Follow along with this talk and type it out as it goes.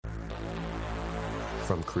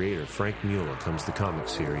From creator Frank Mueller comes the comic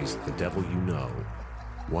series The Devil You Know.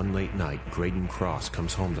 One late night, Graydon Cross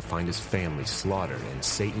comes home to find his family slaughtered and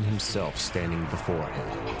Satan himself standing before him.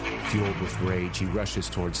 Fueled with rage, he rushes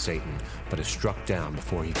towards Satan, but is struck down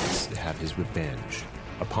before he can have his revenge.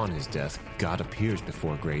 Upon his death, God appears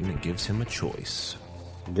before Graydon and gives him a choice.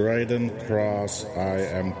 Graydon Cross, I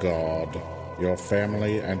am God. Your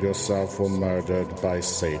family and yourself were murdered by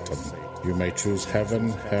Satan. You may choose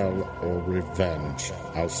heaven, hell, or revenge.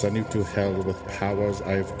 I'll send you to hell with powers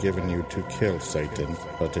I have given you to kill Satan.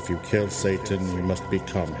 But if you kill Satan, you must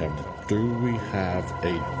become him. Do we have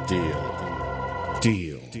a deal?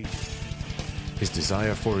 Deal. His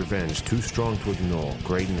desire for revenge too strong to ignore,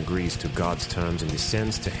 Graydon agrees to God's terms and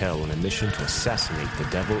descends to hell on a mission to assassinate the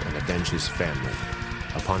devil and avenge his family.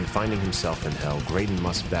 Upon finding himself in hell, Graydon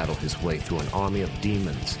must battle his way through an army of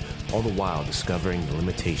demons, all the while discovering the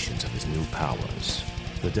limitations of his new powers.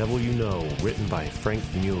 The Devil You Know, written by Frank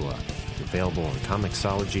Mueller, available on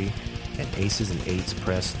Comixology and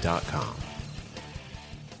AcesandAidsPress.com.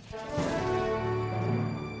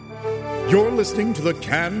 You're listening to the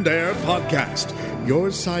Canned Air Podcast, your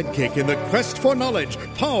sidekick in the quest for knowledge,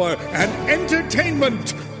 power, and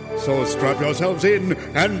entertainment. So strap yourselves in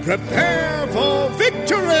and prepare for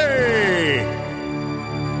victory!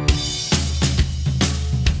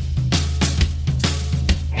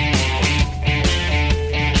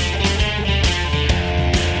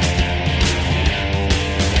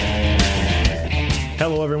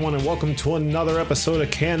 Hello, everyone, and welcome to another episode of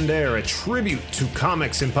Canned Air, a tribute to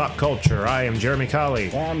comics and pop culture. I am Jeremy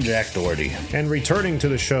Colley. I'm Jack Doherty. And returning to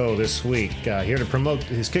the show this week, here to promote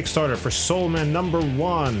his Kickstarter for Soul Man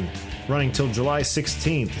 #1, running till July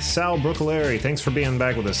 16th, Sal Brooklary. Thanks for being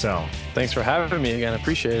back with us, Sal. Thanks for having me again. I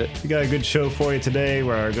appreciate it. We got a good show for you today.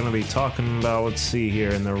 We're going to be talking about, let's see here,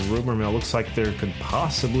 in the rumor mill, looks like there could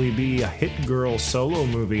possibly be a Hit Girl solo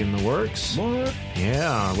movie in the works. What?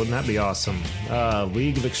 Yeah, wouldn't that be awesome?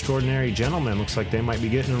 League of Extraordinary Gentlemen, looks like they might be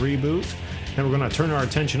getting a reboot. And we're going to turn our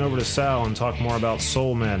attention over to Sal and talk more about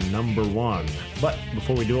Soul Man #1. But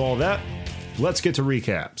before we do all that, let's get to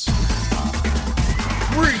recaps.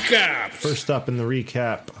 Recaps! First up in the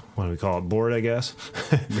recap, what do we call it, board, I guess?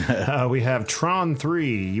 We have Tron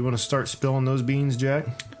 3. You want to start spilling those beans, Jack?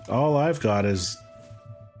 All I've got is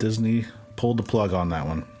Disney pulled the plug on that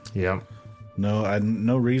one. Yep.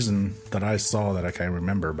 No reason that I saw that I can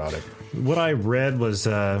remember about it. What I read was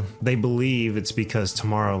they believe it's because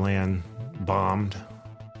Tomorrowland bombed.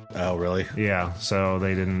 Oh, really? Yeah, so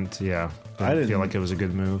they didn't feel like it was a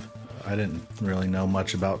good move. I didn't really know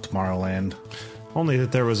much about Tomorrowland. Only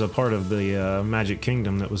that there was a part of the Magic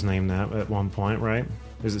Kingdom that was named that at one point, right?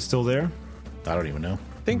 Is it still there? I don't even know.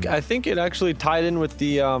 I think it actually tied in with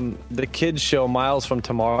the kids show Miles from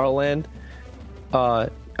Tomorrowland.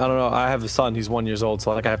 I don't know. I have a son. He's 1 year old,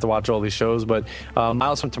 so I have to watch all these shows. But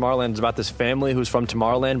Miles from Tomorrowland is about this family who's from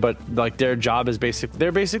Tomorrowland, but like their job is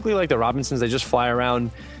they're basically like the Robinsons. They just fly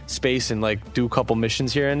around space and like do a couple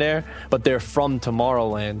missions here and there, but they're from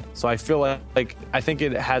Tomorrowland. So I feel like I think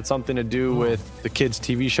it had something to do with the kids'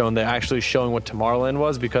 TV show, and they're actually showing what Tomorrowland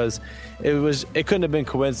was, because it couldn't have been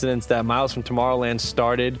coincidence that Miles from Tomorrowland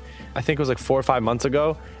started, I think it was like 4 or 5 months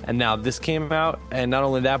ago, and now this came out. And not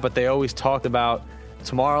only that, but they always talked about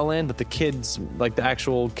Tomorrowland, but the kids, like the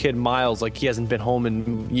actual kid Miles, like he hasn't been home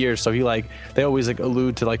in years, so they always like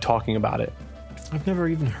allude to like talking about it. I've never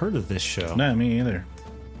even heard of this show. No, me either.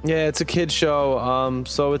 Yeah, it's a kid show.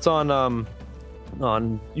 So it's on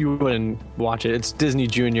you wouldn't watch it. It's Disney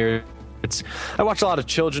Junior. I watch a lot of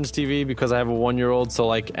children's TV because I have a 1 year old, so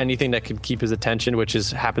like anything that could keep his attention, which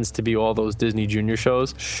happens to be all those Disney Junior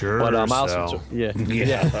shows. Sure. But Sal. yeah.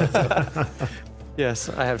 Yes,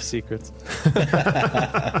 I have secrets.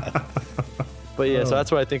 But yeah, so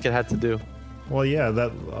that's what I think it had to do. Well, yeah,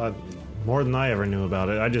 that more than I ever knew about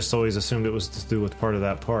it. I just always assumed it was to do with part of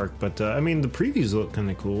that park. But I mean, the previews look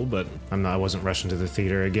kind of cool, but I wasn't rushing to the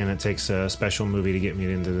theater. Again, it takes a special movie to get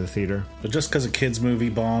me into the theater. But just because a kids movie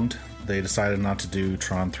bombed, they decided not to do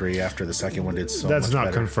Tron 3 after the second one did so much better. That's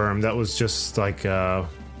not confirmed. That was just like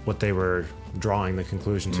what they were drawing the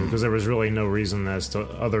conclusion to, because there was really no reason as to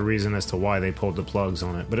why they pulled the plugs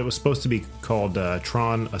on it. But it was supposed to be called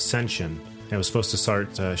Tron Ascension. It was supposed to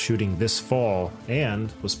start shooting this fall,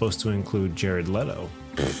 and was supposed to include Jared Leto.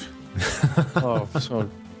 Oh, so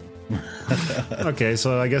Okay,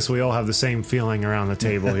 so I guess we all have the same feeling around the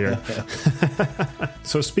table here.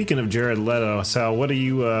 So speaking of Jared Leto, Sal,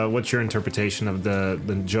 what's your interpretation of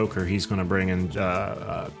the Joker he's going to bring in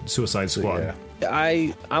Suicide Squad?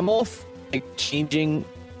 I'm all changing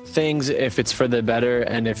things if it's for the better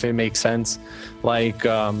and if it makes sense, like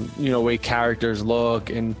way characters look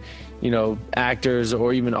and actors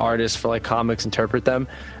or even artists for like comics interpret them.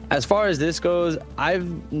 As far as this goes,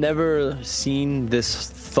 I've never seen this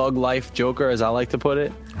thug life Joker, as I like to put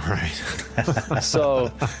it. Right.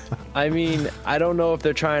 So, I mean, I don't know if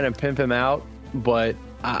they're trying to pimp him out, but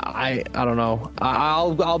I don't know.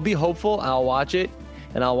 I'll be hopeful. I'll watch it,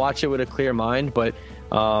 and I'll watch it with a clear mind. But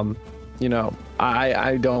I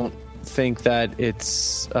don't think that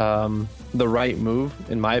it's the right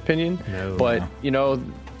move, in my opinion. No, but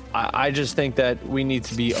I just think that we need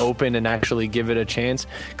to be open and actually give it a chance,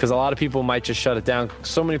 because a lot of people might just shut it down.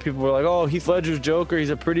 So many people were like, "Oh, Heath Ledger's Joker, he's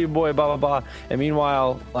a pretty boy, blah blah blah," and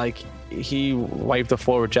meanwhile, like, he wiped the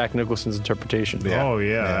floor with Jack Nicholson's interpretation. Yeah. Oh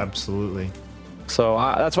yeah, absolutely. So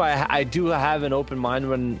that's why I do have an open mind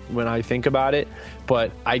when I think about it,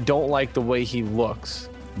 but I don't like the way he looks.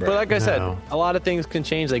 Right. But like I said, a lot of things can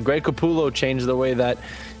change. Like Greg Capullo changed the way that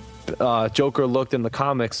Joker looked in the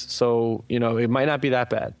comics, so it might not be that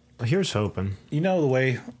bad. Here's hoping. The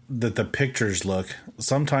way that the pictures look,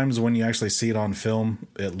 sometimes when you actually see it on film,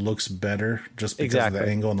 it looks better just because of the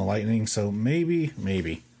angle and the lightning. So maybe.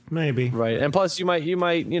 Right. And plus you might,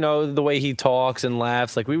 the way he talks and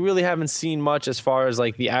laughs, like we really haven't seen much as far as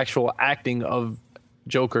like the actual acting of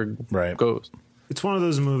Joker goes. It's one of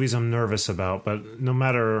those movies I'm nervous about, but no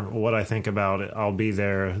matter what I think about it, I'll be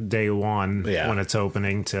there day one when it's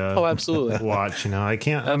opening to absolutely. watch. I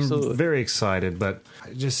can't. I'm very excited, but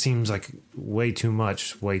it just seems like way too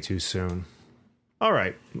much, way too soon. All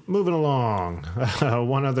right, moving along.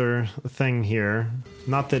 One other thing here.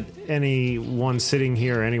 Not that anyone sitting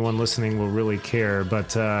here or anyone listening will really care, but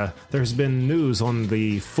there's been news on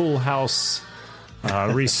the Full House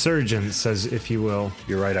resurgence, as if you will.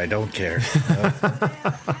 You're right, I don't care.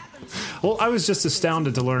 Well, I was just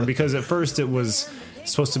astounded to learn, because at first it was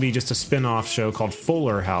supposed to be just a spin-off show called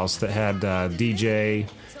Fuller House that had DJ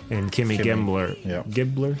and Kimmy Gibbler. Yeah.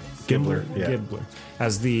 Gibbler, yeah. Gibbler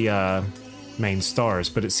as the main stars.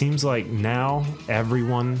 But it seems like now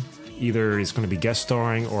everyone either is going to be guest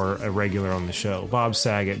starring or a regular on the show. Bob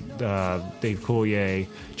Saget, Dave Coulier,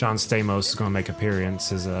 John Stamos is going to make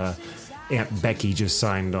appearances. Aunt Becky just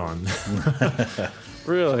signed on.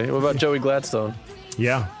 Really? What about Joey Gladstone?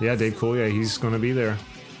 Yeah, Dave Coulier, he's going to be there.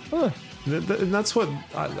 Huh. And that's what,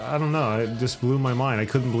 I don't know, it just blew my mind. I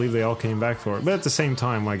couldn't believe they all came back for it. But at the same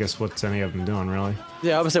time, I guess, what's any of them doing, really?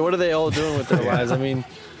 Yeah, I would say, what are they all doing with their lives? I mean,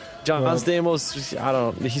 John Stamos, I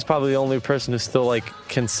don't know, he's probably the only person who still, like,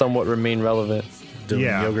 can somewhat remain relevant. Doing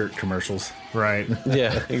yogurt commercials. Right.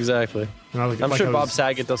 Yeah, exactly. I'm sure Bob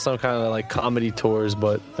Saget does some kind of like comedy tours,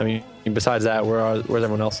 but I mean, besides that, where's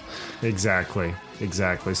everyone else? Exactly.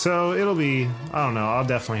 So it'll be, I don't know, I'll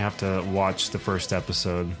definitely have to watch the first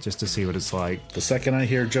episode just to see what it's like. The second I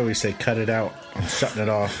hear Joey say cut it out, I'm shutting it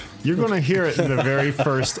off. You're going to hear it in the very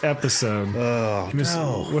first episode. Oh,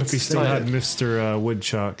 no. What if he still had Mr.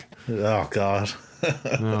 Woodchuck? Oh, God.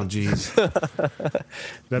 Oh, jeez.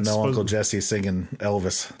 Uncle Jesse singing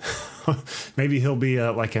Elvis. Maybe he'll be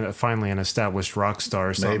finally an established rock star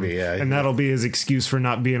or something. Maybe, yeah. And that'll be his excuse for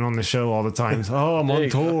not being on the show all the time. Oh, I'm on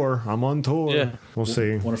tour. Yeah. We'll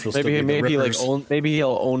see. Maybe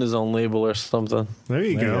he'll own his own label or something. There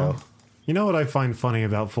you go. You know what I find funny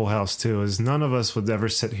about Full House, too, is none of us would ever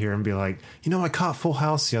sit here and be like, I caught Full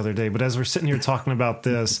House the other day. But as we're sitting here talking about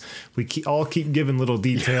this, we all keep giving little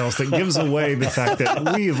details that gives away the fact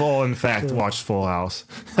that we've all, in fact, watched Full House.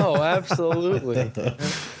 Oh, absolutely.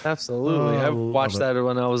 Absolutely. I watched that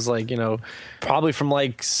when I was like, probably from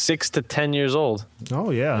like 6 to 10 years old.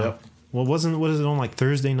 Oh, yeah. Yep. Well, what is it on, like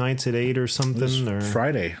Thursday nights at 8 or something? Or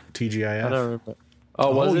Friday, TGIF. I don't remember.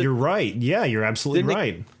 Oh, was it? You're right. Yeah, you're absolutely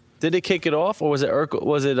right. Did it kick it off, or was it Urkel?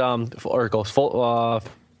 Was it Urkel?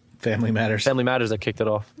 Family Matters. Family Matters that kicked it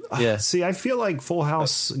off. Yeah. See, I feel like Full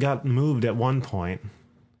House got moved at one point.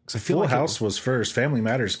 Full House was first. Family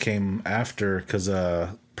Matters came after because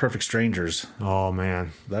Perfect Strangers. Oh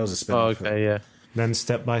man, that was a spin-off. Okay, yeah. Then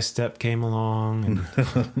Step by Step came along.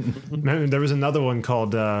 And there was another one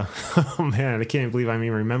called. Oh man, I can't believe I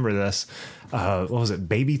even remember this. What was it?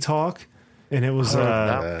 Baby Talk, and it was.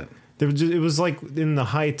 It was like in the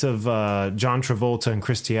height of John Travolta and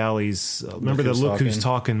Christy Alley's. Remember the Look Who's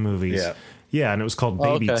Talking movies? Yeah, and it was called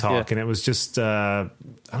Baby Talk, and it was just I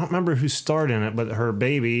don't remember who starred in it, but her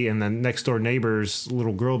baby and then next door neighbor's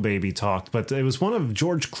little girl baby talked. But it was one of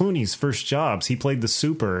George Clooney's first jobs. He played the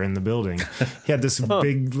super in the building. He had this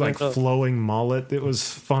big flowing mullet. It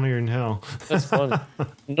was funnier than hell. That's funny.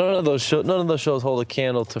 None of those shows hold a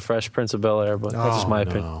candle to Fresh Prince of Bel-Air, but that's just my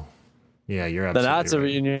opinion. Yeah, you're absolutely That's a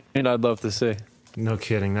reunion I'd love to see. No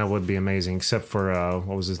kidding. That would be amazing. Except for,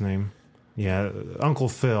 what was his name? Yeah, Uncle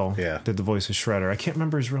Phil did the voice of Shredder. I can't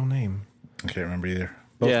remember his real name. I can't remember either.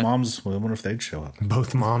 Both moms, well, I wonder if they'd show up.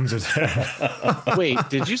 Both moms are there. Wait,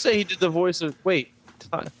 did you say he did the voice of... Wait,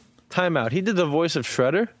 time out. He did the voice of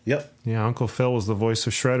Shredder? Yep. Yeah, Uncle Phil was the voice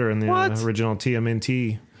of Shredder in the original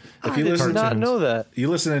TMNT. I did not know that. You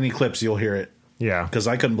listen to any clips, you'll hear it. Yeah. Because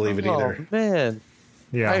I couldn't believe it either. Oh, man.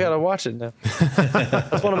 Yeah. I got to watch it now.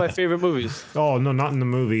 That's one of my favorite movies. Oh, no, not in the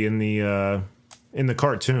movie. In the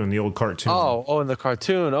cartoon, the old cartoon. Oh, in the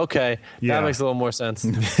cartoon. Okay. Yeah. That makes a little more sense.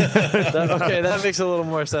 That makes a little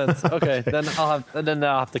more sense. Okay. Then I'll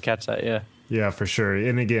have to catch that, yeah. Yeah, for sure.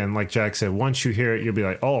 And again, like Jack said, once you hear it, you'll be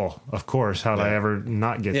like, oh, of course. How did I ever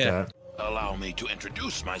not get that? Allow me to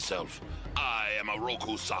introduce myself. I am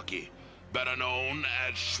Oroku Saki, better known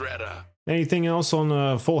as Shredder. Anything else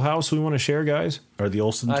on Full House we want to share, guys? Are the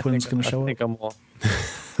Olsen twins going to show up? I think I'm all...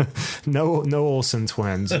 No Olsen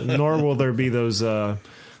twins. Nor will there be those the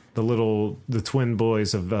twin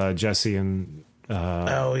boys of Jesse and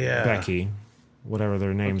Becky, whatever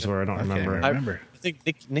their names were. I don't remember. I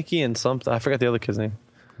think Nikki and something. I forgot the other kid's name.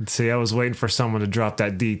 See, I was waiting for someone to drop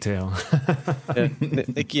that detail.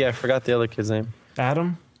 Nikki, I forgot the other kid's name.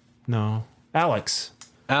 Adam? No. Alex.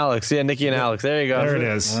 Yeah, Nikki and Alex. There you go. There it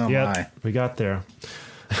is. Oh, yeah, we got there.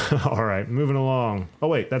 All right, moving along. Oh,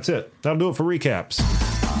 wait, that's it. That'll do it for recaps.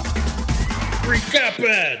 Recap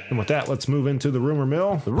it! And with that, let's move into the rumor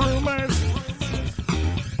mill. The rumors.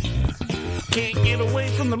 Can't get away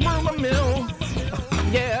from the rumor mill.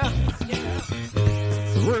 Yeah.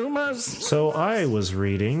 Rumors. So I was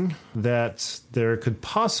reading that there could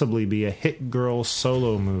possibly be a Hit Girl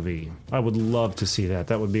solo movie. I would love to see that.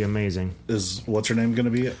 That would be amazing. Is what's her name going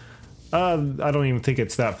to be it? I don't even think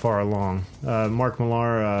it's that far along. Mark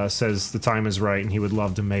Millar says the time is right and he would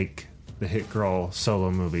love to make the Hit Girl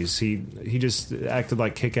solo movies. He just acted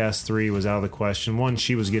like Kick-Ass 3 was out of the question. One,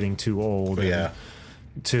 she was getting too old. Yeah.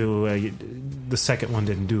 Two, the second one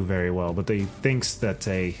didn't do very well, but he thinks that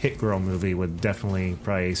a Hit Girl movie would definitely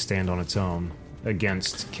probably stand on its own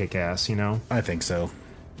against Kick-Ass, you know? I think so.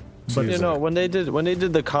 But you know, when they did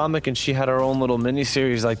the comic and she had her own little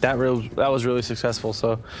miniseries, like that was really successful.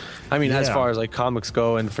 So, I mean, as far as like comics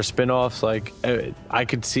go and for spin-offs, like I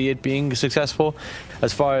could see it being successful.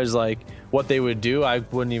 As far as like what they would do, I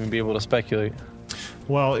wouldn't even be able to speculate.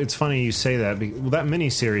 Well, it's funny you say that. Well, that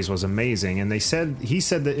miniseries was amazing, and he said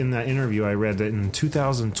that in that interview I read that in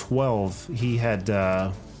 2012 he had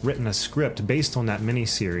written a script based on that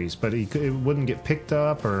miniseries, but it wouldn't get picked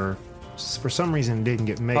up, or for some reason it didn't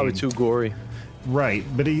get made. Probably too gory. Right,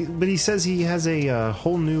 but he says he has a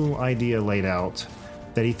whole new idea laid out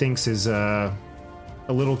that he thinks is a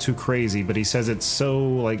little too crazy, but he says it's so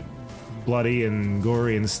like bloody and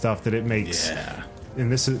gory and stuff that it makes. Yeah.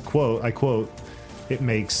 And this is I quote. It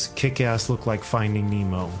makes Kick-Ass look like Finding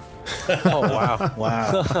Nemo. Oh, wow.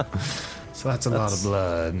 Wow. So that's a lot of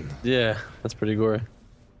blood. Yeah, that's pretty gory.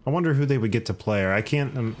 I wonder who they would get to play her. I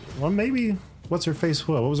can't... well, maybe... What's her face?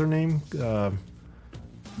 What was her name?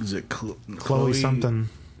 Is it Chloe something.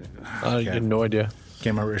 I have no idea.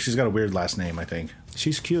 Can't remember. She's got a weird last name, I think.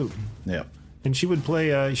 She's cute. Yeah. And she would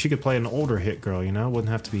play... she could play an older Hit Girl, you know? Wouldn't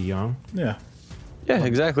have to be young. Yeah. Yeah,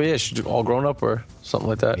 exactly. Yeah, she's all grown up or something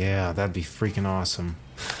like that. Yeah, that'd be freaking awesome.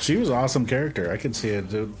 She was an awesome character. I could see it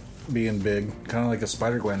being big. Kind of like a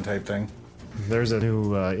Spider-Gwen type thing. There's a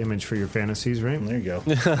new image for your fantasies, right? There you go.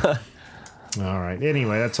 All right.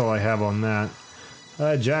 Anyway, that's all I have on that.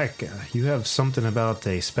 Jack, you have something about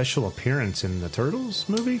a special appearance in the Turtles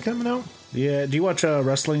movie coming out? Yeah. Do you watch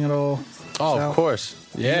wrestling at all? Oh, Sal? of course.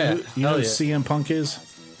 Yeah. You know who CM Punk is?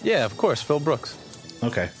 Yeah, of course. Phil Brooks.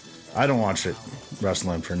 Okay. I don't watch it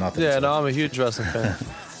wrestling for nothing. Yeah, no, I'm a huge wrestling fan.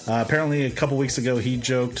 Apparently, a couple weeks ago, he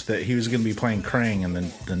joked that he was going to be playing Krang in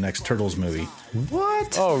the next Turtles movie.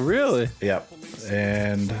 What? Oh, really? Yep.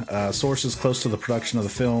 And sources close to the production of the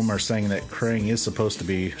film are saying that Krang is supposed to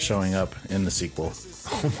be showing up in the sequel.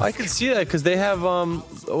 I can see that because they have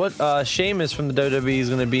Sheamus from the WWE is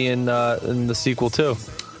going to be in the sequel too.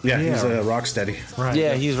 Yeah, he's a Rocksteady. Right.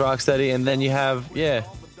 Yeah, he's Rocksteady, and then you have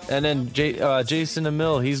and then Jason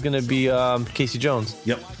Amell, he's going to be Casey Jones.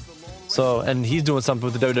 Yep. So, and he's doing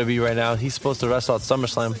something with the WWE right now. He's supposed to wrestle at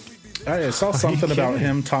SummerSlam. I saw something about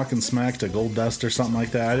him talking smack to Goldust or something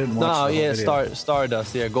like that. I didn't watch the video.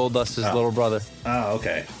 Stardust. Yeah, Goldust's little brother. Oh,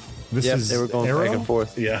 okay. This is they were going Arrow? back and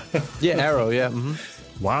forth. Yeah. Yeah, Arrow, yeah.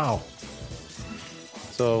 Mm-hmm. Wow.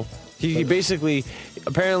 So he basically,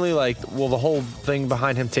 apparently, the whole thing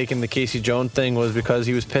behind him taking the Casey Jones thing was because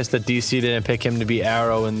he was pissed that DC didn't pick him to be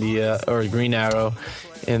Arrow in the or Green Arrow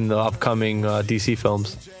in the upcoming DC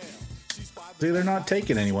films. See, they're not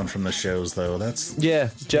taking anyone from the shows, though. That's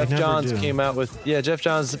Jeff Johns came out with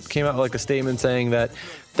like a statement saying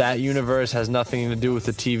that universe has nothing to do with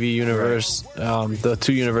the TV universe. Right. The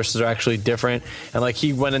two universes are actually different, and like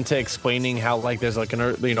he went into explaining how like there's like an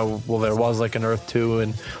Earth, there was like an Earth 2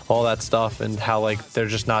 and all that stuff, and how like they're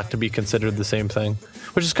just not to be considered the same thing,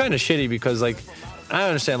 which is kind of shitty because like I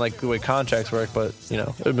understand like the way contracts work, but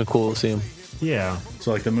it'd been cool to see him. Yeah.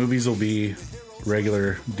 So like the movies will be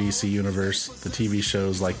regular DC universe, the TV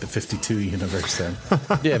shows like the 52 universe then.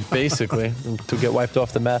 Yeah, basically, to get wiped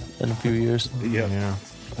off the map in a few years. Yeah.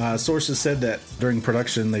 Sources said that during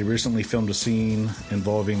production they recently filmed a scene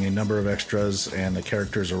involving a number of extras and the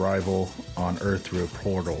character's arrival on Earth through a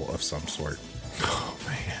portal of some sort. Oh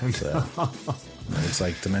man. So, it's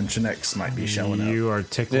like Dimension X might be showing up. You are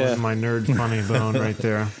tickling my nerd funny bone right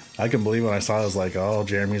there. I can believe when I saw it, I was like, oh,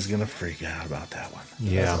 Jeremy's gonna freak out about that one.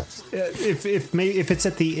 Yeah. If it's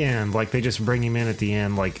at the end, like they just bring him in at the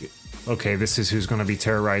end, like, okay, this is who's going to be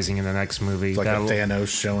terrorizing in the next movie. It's like a Thanos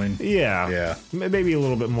showing. Yeah. Maybe a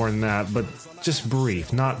little bit more than that, but just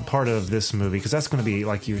brief, not part of this movie, because that's going to be,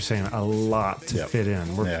 like you were saying, a lot to fit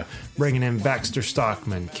in. We're bringing in Baxter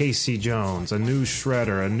Stockman, Casey Jones, a new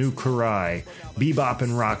Shredder, a new Karai, Bebop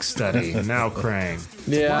and Rocksteady, and now Krang.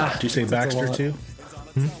 Yeah. Did you say Baxter too?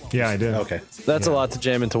 Yeah, I did. Okay. That's a lot to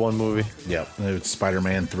jam into one movie. Yep. It's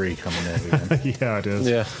Spider-Man 3 coming in. Yeah, it is.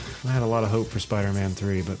 Yeah. I had a lot of hope for Spider-Man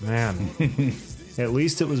 3, but man, at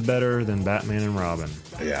least it was better than Batman and Robin.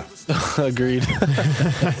 Yeah. Agreed.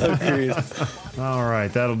 Agreed. All right,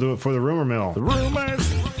 that'll do it for the rumor mill. The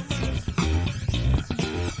rumors.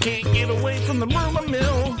 Can't get away from the rumor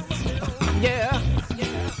mill. Yeah.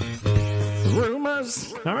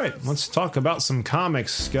 Rumors. All right, let's talk about some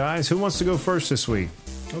comics, guys. Who wants to go first this week?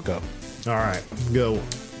 I'll go. All right, go.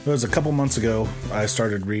 It was a couple months ago. I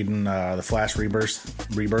started reading the Flash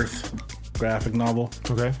Rebirth graphic novel.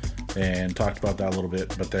 Okay. And talked about that a little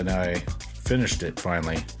bit, but then I finished it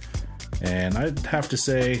finally. And I'd have to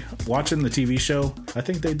say, watching the TV show, I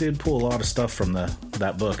think they did pull a lot of stuff from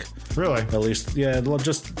that book. Really? At least,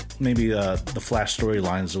 just maybe the Flash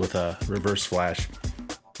storylines with Reverse Flash.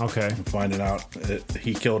 Okay. Finding out that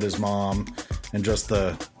he killed his mom, and just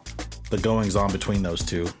the goings on between those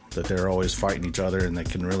two, that they're always fighting each other and they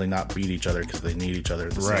can really not beat each other because they need each other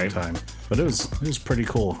at the same time. But it was pretty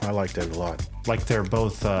cool. I liked it a lot. Like they're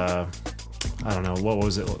both I don't know, what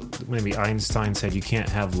was it? Maybe Einstein said you can't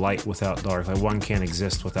have light without dark. Like one can't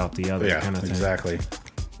exist without the other, kind of thing. Exactly.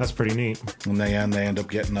 That's pretty neat. In the end, they end up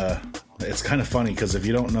getting it's kind of funny because if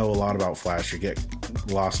you don't know a lot about Flash, you get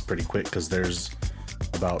lost pretty quick because there's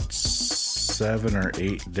about 7 or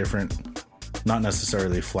 8 different, not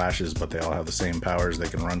necessarily Flashes, but they all have the same powers. They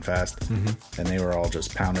can run fast. Mm-hmm. And they were all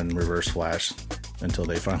just pounding Reverse Flash until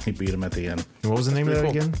they finally beat him at the end. What was the name of that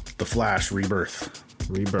again? The Flash Rebirth.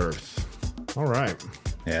 All right.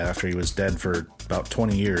 Yeah, after he was dead for about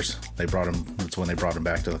 20 years, that's when they brought him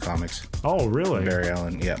back to the comics. Oh, really? Barry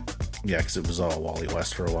Allen, yeah, because it was all Wally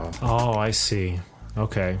West for a while. Oh, I see.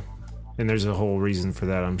 Okay. And there's a whole reason for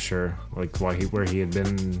that, I'm sure. Like where he had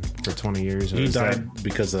been for 20 years. He died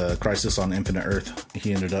because of Crisis on Infinite Earth.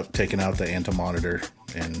 He ended up taking out the Anti-Monitor,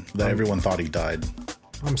 and everyone thought he died.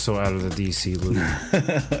 I'm so out of the DC loop.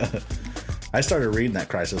 I started reading that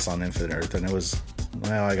Crisis on Infinite Earth, and it was,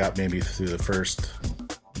 I got maybe through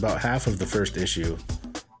about half of the first issue,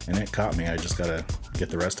 and it caught me. I just gotta get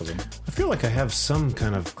the rest of them. I feel like I have some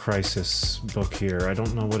kind of Crisis book here. I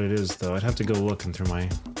don't know what it is, though. I'd have to go looking through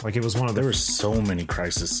it was one of the... There were so many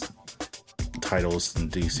Crisis titles in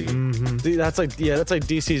DC. Mm-hmm. That's like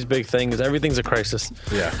DC's big thing, is everything's a crisis.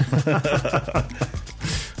 Yeah.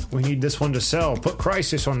 We need this one to sell. Put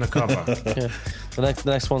Crisis on the cover. Yeah. The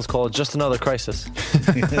next one's called Just Another Crisis.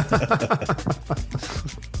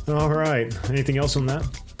 All right. Anything else on that?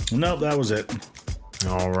 Nope, that was it.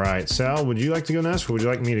 All right. Sal, would you like to go next, or would you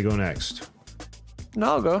like me to go next?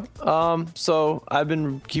 No, I'll go. So I've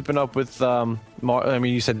been keeping up with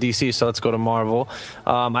you said DC, so let's go to Marvel.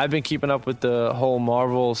 I've been keeping up with the whole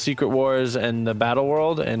Marvel Secret Wars and the Battle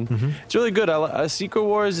World, and it's really good. Secret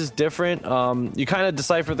Wars is different. You kind of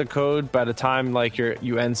decipher the code by the time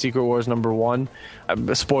you end Secret Wars number 1.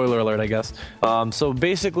 Spoiler alert, I guess. So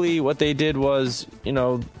basically, what they did was,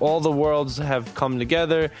 all the worlds have come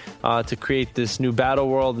together to create this new Battle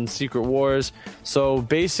World and Secret Wars. So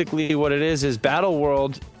basically, what it is Battle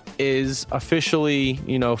World is officially,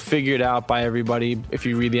 figured out by everybody if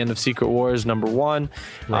you read the end of Secret Wars number 1.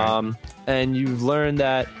 Right. And you learn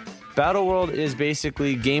that Battle World is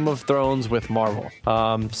basically Game of Thrones with Marvel.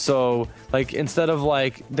 So instead of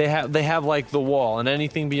they have the wall, and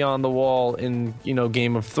anything beyond the wall in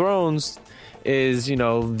Game of Thrones is, you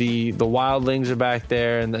know, the wildlings are back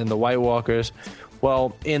there and the White Walkers.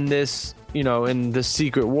 Well, in this, you know, in the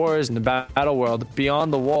Secret Wars in the battle world,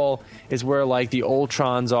 beyond the wall is where like the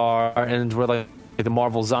Ultrons are, and where like the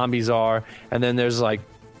Marvel zombies are, and then there's like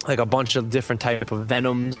a bunch of different type of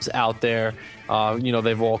Venoms out there. You know,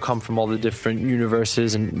 they've all come from all the different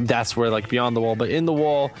universes, and that's where like beyond the wall. But in the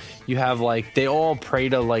wall, you have like they all pray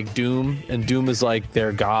to like Doom, and Doom is like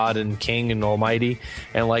their god and king and almighty,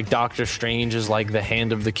 and like Doctor Strange is like the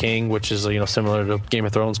hand of the king, which is, you know, similar to Game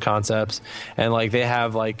of Thrones concepts. And like they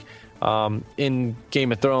have like in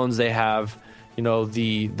Game of Thrones they have, you know,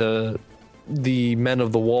 the Men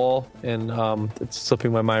of the Wall, and it's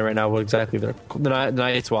slipping my mind right now what exactly they're called. The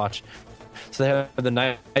Night's Watch. So they have the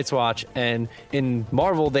Night's Watch, and in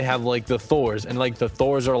Marvel they have like the Thors, and like the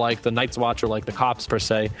Thors are like the Night's Watch, or like the cops per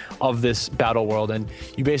se of this battle world. And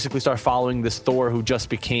you basically start following this Thor who just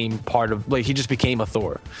became part of, like, he just became a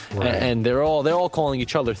Thor, right. And they're all calling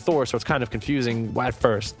each other Thor, so it's kind of confusing at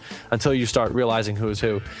first until you start realizing who's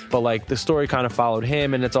who. But like the story kind of followed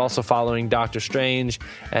him, and it's also following Doctor Strange,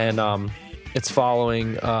 and it's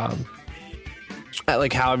following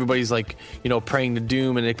like how everybody's like, you know, praying to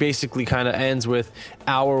Doom, and it basically kind of ends with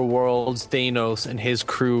our world's Thanos and his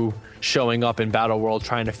crew showing up in Battle World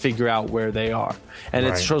trying to figure out where they are. And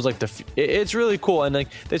It shows like it's really cool. And like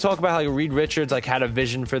they talk about how like Reed Richards like had a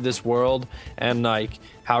vision for this world, and like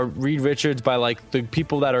how Reed Richards, by like the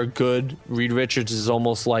people that are good, Reed Richards is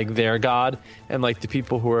almost like their god, and like the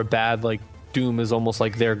people who are bad, like Doom is almost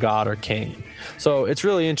like their god or king. So it's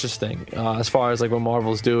really interesting as far as like what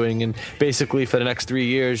Marvel's doing. And basically for the next 3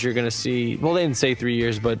 years you're going to see, well, they didn't say 3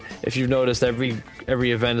 years, but if you've noticed, every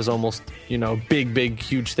event is almost, you know, big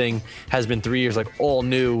huge thing has been 3 years. Like All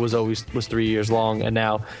New was 3 years long, and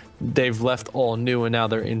now they've left All New and now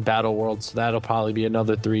they're in Battle World, so that'll probably be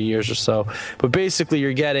another 3 years or so. But basically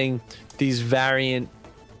you're getting these variant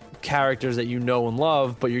characters that you know and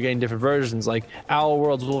love, but you're getting different versions. Like our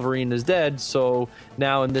world's Wolverine is dead, so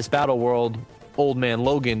now in this Battle World, Old Man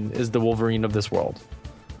Logan is the Wolverine of this world.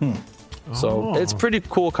 So it's pretty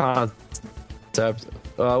cool concept.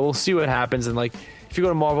 We'll see what happens. And like if you go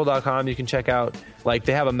to marvel.com, you can check out, like,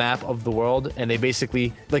 they have a map of the world, and they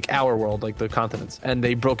basically, like our world, like the continents, and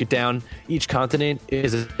they broke it down. Each continent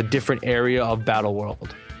is a different area of Battle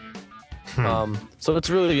World. So it's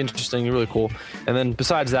really interesting, really cool. And then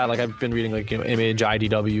besides that, like I've been reading like, you know, Image,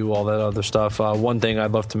 IDW, all that other stuff. One thing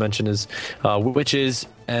I'd love to mention is Witches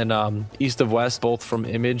and East of West, both from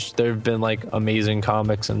Image. They've been like amazing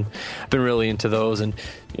comics, and I've been really into those. And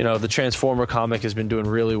you know, the Transformer comic has been doing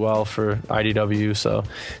really well for IDW, so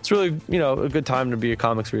it's really, you know, a good time to be a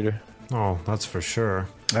comics reader. Oh, that's for sure.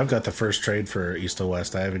 I've got the first trade for East of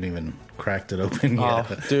West. I haven't even cracked it open yet.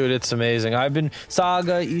 Oh, dude, it's amazing. I've been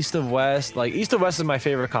Saga, East of West. Like East of West is my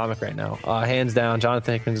favorite comic right now, hands down.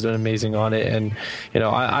 Jonathan Hickman's doing amazing on it, and you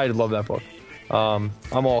know, I love that book. I'm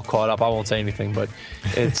all caught up. I won't say anything, but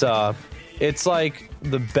it's like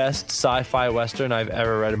the best sci-fi Western I've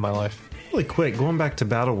ever read in my life. Really quick, going back to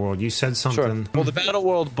Battle World, you said something. Sure. Well, the Battle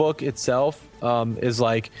World book itself is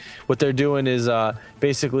like, what they're doing is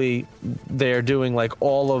basically they're doing like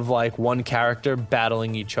all of like one character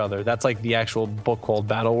battling each other. That's like the actual book called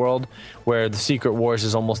Battle World, where the Secret Wars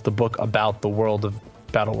is almost the book about the world of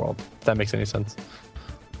Battle World. If that makes any sense.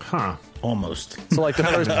 Huh. Almost. So like the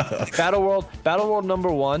first Battle World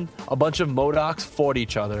 #1, a bunch of MODOKs fought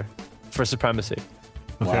each other for supremacy.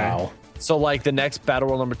 Okay. Wow. So like the next Battle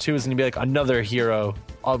World #2 is going to be like another hero,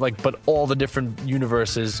 like, but all the different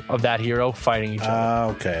universes of that hero fighting each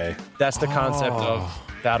other. Okay. That's the concept of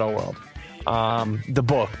Battle World. The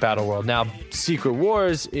book Battle World. Now Secret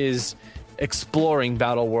Wars is exploring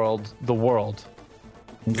Battle World, the world.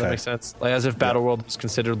 Does that make sense? Like as if Battle World was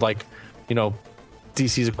considered like, you know,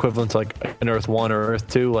 DC's equivalent to like an Earth 1 or Earth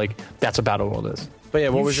 2. Like that's what Battle World is. But yeah,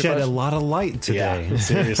 what was your shed question? a lot of light today. Yeah,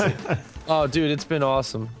 seriously. Oh, dude, it's been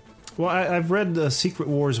awesome. Well, I've read Secret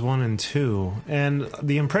Wars 1 and 2, and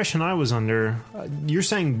the impression I was under, you're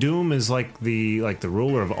saying Doom is like the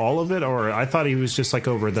ruler of all of it, or I thought he was just like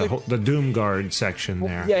over the Doom Guard section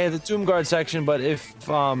there. Yeah, the Doom Guard section, but if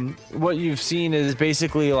what you've seen is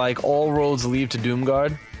basically like all roads lead to Doom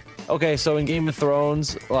Guard. Okay, so in Game of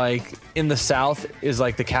Thrones, like in the South is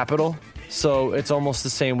like the capital. So it's almost the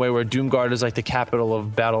same way where Doom Guard is like the capital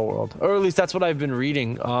of Battle World, or at least that's what I've been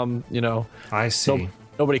reading. You know, I see.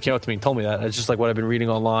 Nobody came up to me and told me that. It's just like what I've been reading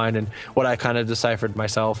online and what I kind of deciphered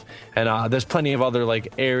myself. And there's plenty of other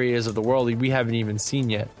like areas of the world we haven't even seen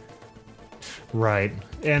yet. Right.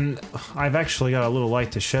 And I've actually got a little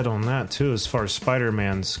light to shed on that, too, as far as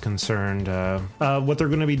Spider-Man's concerned. What they're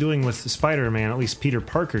going to be doing with Spider-Man, at least Peter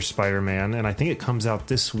Parker's Spider-Man, and I think it comes out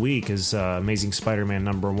this week, is Amazing Spider-Man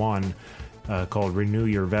 #1, called Renew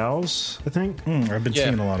Your Vows, I think. I've been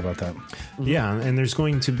seeing a lot about that. Yeah, and there's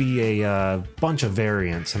going to be a bunch of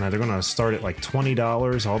variants, and they're going to start at like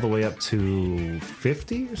 $20 all the way up to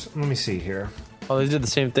 $50 or something. Let me see here. Oh, they did the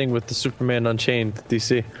same thing with the Superman Unchained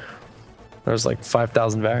DC. There's like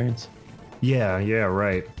 5,000 variants. Yeah,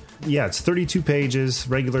 right. Yeah, it's 32 pages.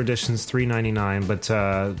 Regular edition's $3.99, but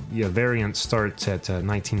variants start at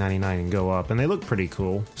 $19.99 and go up, and they look pretty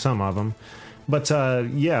cool. Some of them. But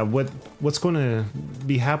what's going to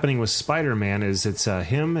be happening with Spider-Man is it's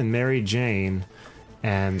him and Mary Jane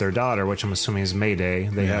and their daughter, which I'm assuming is Mayday.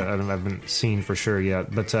 I haven't seen for sure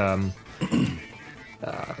yet, but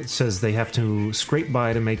it says they have to scrape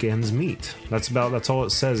by to make ends meet. That's all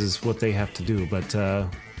it says is what they have to do. But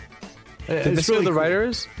did they say who the writer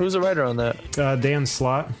is? Who's the writer on that? Dan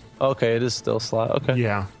Slott. Okay, it is still Slott. Okay.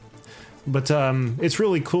 Yeah. But it's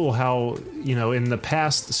really cool how, in the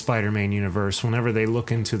past Spider-Man universe, whenever they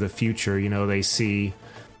look into the future, they see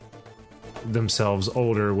themselves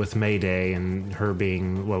older with Mayday and her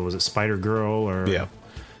being, what was it, Spider-Girl? Yeah.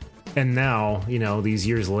 And now, these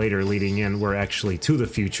years later leading in, we're actually to the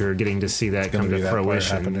future getting to see that come to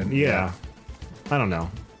fruition. Yeah. I don't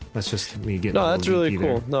know. That's just me getting. No, that's really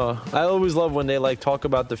cool. No, I always love when they talk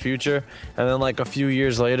about the future, and then a few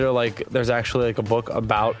years later, there's actually a book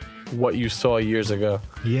about what you saw years ago.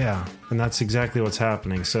 Yeah, and that's exactly what's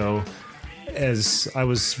happening. So, as I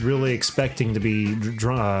was really expecting to be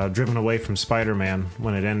driven away from Spider-Man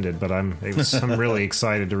when it ended, but I'm really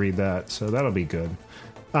excited to read that. So that'll be good.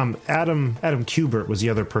 Adam Kubert was the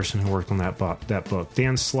other person who worked on that book.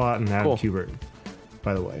 Dan Slott and Adam Kubert,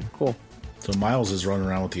 by the way. Cool. So Miles is running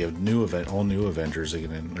around with the all new Avengers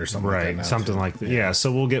again, or something like that. Right, something like that. Yeah,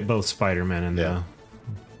 so we'll get both Spider-Man and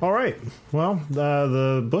All right. Well,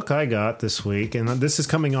 the book I got this week, and this is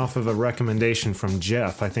coming off of a recommendation from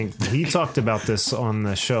Jeff. I think he talked about this on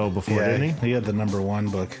the show before, didn't he? He had the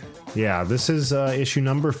 #1 book. Yeah, this is issue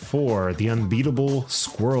 #4, The Unbeatable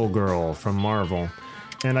Squirrel Girl from Marvel.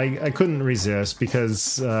 And I couldn't resist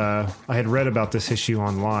because I had read about this issue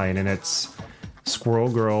online, and it's Squirrel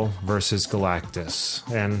Girl versus Galactus.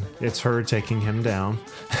 And it's her taking him down.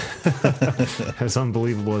 As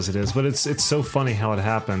unbelievable as it is. But it's so funny how it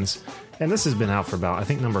happens. And this has been out for about, I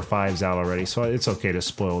think #5's out already, so it's okay to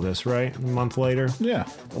spoil this, right? A month later? Yeah.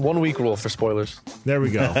 1 week rule for spoilers. There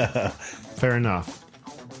we go. Fair enough.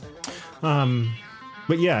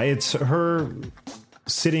 But yeah, it's her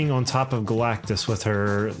sitting on top of Galactus with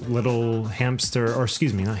her little hamster, or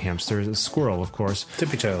excuse me, not hamster, a squirrel, of course.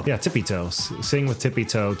 Tippy Toe. Yeah, Tippy Toe. Sitting with Tippy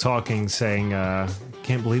Toe, talking, saying,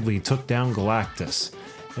 can't believe we took down Galactus.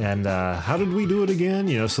 And how did we do it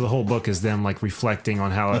again? So the whole book is them reflecting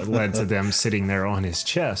on how it led to them sitting there on his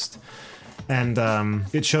chest. And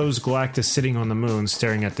it shows Galactus sitting on the moon,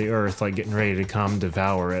 staring at the Earth, getting ready to come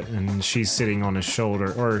devour it. And she's sitting on his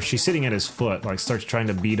shoulder, or she's sitting at his foot, starts trying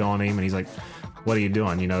to beat on him, and he's like, what are you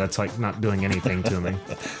doing? That's not doing anything to me.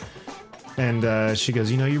 And she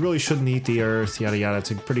goes, you really shouldn't eat the Earth, yada, yada. It's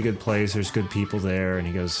a pretty good place. There's good people there. And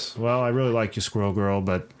he goes, well, I really like you, Squirrel Girl,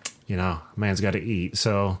 but, man's got to eat.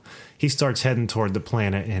 So he starts heading toward the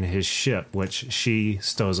planet in his ship, which she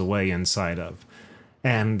stows away inside of.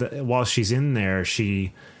 And while she's in there,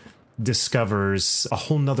 she discovers a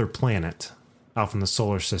whole nother planet out from the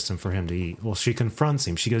solar system for him to eat. Well, she confronts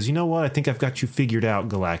him. She goes, you know what? I think I've got you figured out,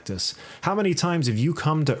 Galactus. How many times have you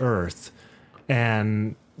come to Earth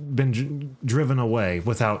and been driven away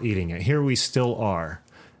without eating it? Here we still are.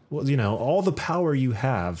 Well, all the power you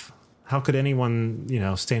have, how could anyone,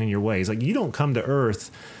 stand in your way? He's like, you don't come to Earth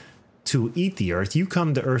to eat the Earth. You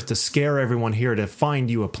come to Earth to scare everyone here to find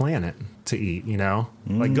you a planet to eat,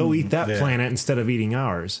 go eat that planet instead of eating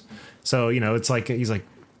ours. So, it's like, he's like,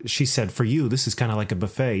 she said, for you, this is kind of like a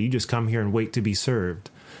buffet. You just come here and wait to be served.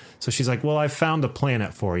 So she's like, well, I found a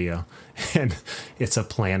planet for you. And it's a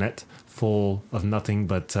planet full of nothing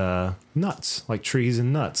but nuts, like trees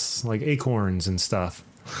and nuts, like acorns and stuff.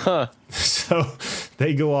 Huh. So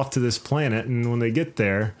they go off to this planet, and when they get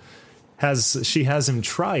there, she has him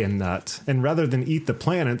try a nut. And rather than eat the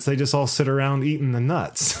planets, they just all sit around eating the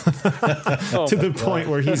nuts. To the point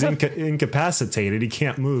where he's incapacitated. He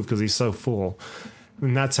can't move because he's so full.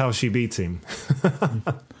 And that's how she beats him.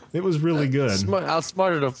 It was really good.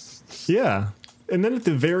 Outsmarted him. Yeah. And then at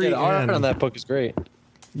the very the art end, on that book is great.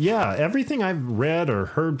 Yeah, everything I've read or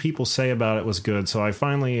heard people say about it was good, so I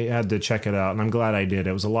finally had to check it out, and I'm glad I did.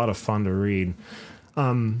 It was a lot of fun to read.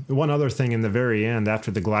 One other thing in the very end,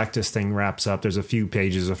 after the Galactus thing wraps up, there's a few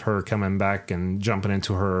pages of her coming back and jumping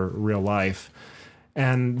into her real life.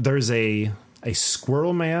 And there's a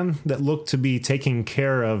squirrel man that looked to be taking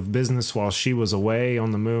care of business while she was away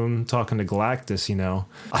on the moon talking to Galactus, you know.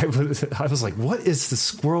 I was like, what is the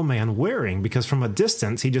squirrel man wearing? Because from a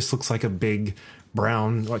distance, he just looks like a big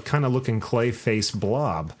brown, like kind of looking clay face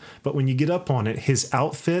blob. But when you get up on it, his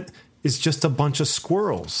outfit is just a bunch of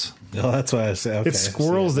squirrels. Oh, that's why I say okay, it's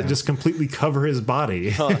squirrels that just completely cover his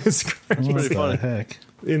body. It's crazy. What the heck?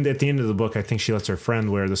 At the end of the book, I think she lets her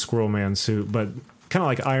friend wear the squirrel man suit, but kind of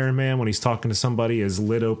like Iron Man, when he's talking to somebody, his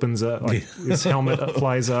lid opens up, like his helmet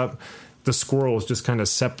flies up. The squirrels just kind of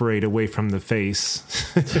separate away from the face.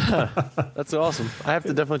 That's awesome. I have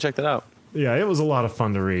to definitely check that out. Yeah, it was a lot of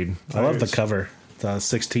fun to read. I love the cover. The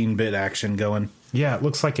 16-bit action going. Yeah, it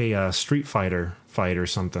looks like a Street Fighter fight or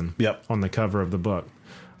something. Yep. On the cover of the book.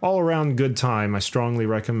 All around good time. I strongly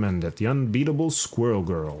recommend it. The Unbeatable Squirrel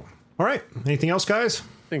Girl. All right. Anything else, guys?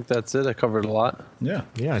 I think that's it. I covered a lot. Yeah.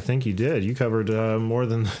 Yeah, I think you did. You covered more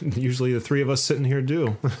than usually the three of us sitting here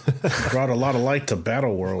do. Brought a lot of light to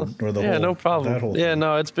Battle World. Or the yeah, whole, no problem. Yeah,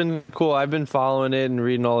 no, it's been cool. I've been following it and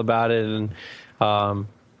reading all about it. And,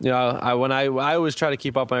 you know, I always try to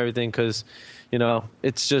keep up on everything because, you know,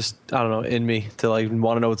 it's just, I don't know, in me to like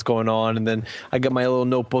want to know what's going on. And then I got my little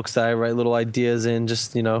notebooks that I write little ideas in.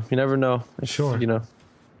 Just, you know, you never know. Sure. You know.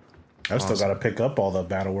 I've still got to pick up all the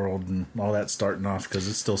Battle World and all that starting off because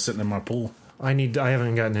it's still sitting in my pool. I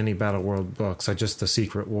haven't gotten any Battle World books. I just the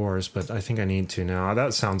Secret Wars, but I think I need to now.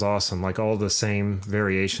 That sounds awesome. Like all the same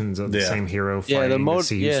variations of the same hero fighting to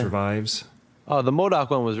see who survives. Oh, the MODOK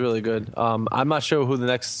one was really good. I'm not sure who the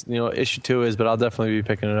next, you know, issue 2 is, but I'll definitely be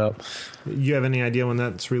picking it up. You have any idea when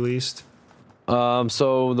that's released?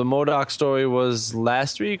 So the MODOK story was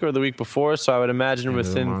last week or the week before, so I would imagine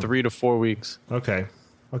within 3 to 4 weeks. Okay.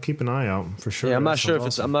 I'll keep an eye out for sure. Yeah, I'm not sure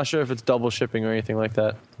if it's double shipping or anything like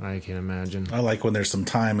that. I can imagine. I like when there's some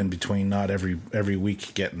time in between, not every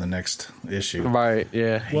week getting the next issue. Right,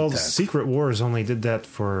 yeah. Well, the Secret Wars only did that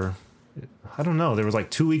for, I don't know, there was like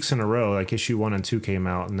 2 weeks in a row, like issue 1 and 2 came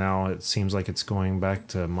out, and now it seems like it's going back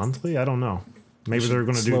to monthly. I don't know. Maybe they're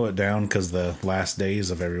going to slow it down because the last days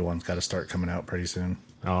of everyone's got to start coming out pretty soon.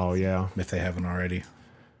 Oh, yeah. If they haven't already.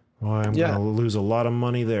 Well, I'm going to lose a lot of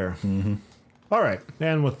money there. Mm-hmm. All right,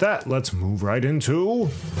 and with that, let's move right into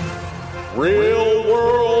Real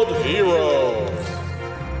World Heroes.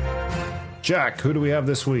 Jack, who do we have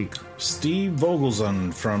this week? Steve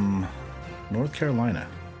Vogelson from North Carolina.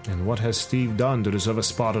 And what has Steve done to deserve a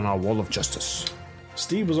spot on our wall of justice?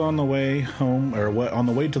 Steve was on the way home, or on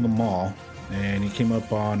the way to the mall, and he came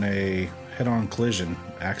up on a head-on collision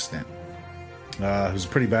accident. It was a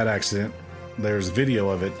pretty bad accident. There's video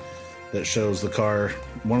of it that shows the car,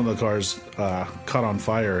 one of the cars caught on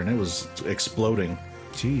fire and it was exploding.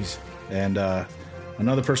 Jeez. And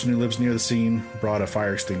another person who lives near the scene brought a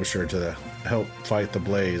fire extinguisher to help fight the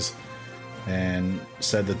blaze and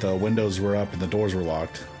said that the windows were up and the doors were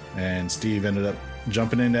locked. And Steve ended up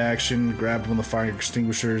jumping into action, grabbed one of the fire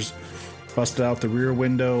extinguishers, busted out the rear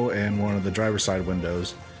window and one of the driver's side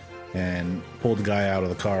windows, and pulled the guy out of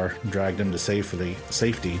the car, dragged him to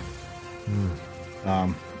safety.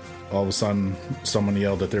 All of a sudden, someone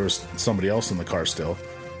yelled that there was somebody else in the car still.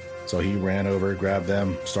 So he ran over, grabbed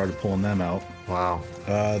them, started pulling them out. Wow.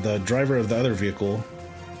 The driver of the other vehicle,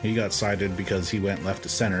 he got cited because he went left to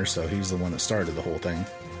center, so he's the one that started the whole thing.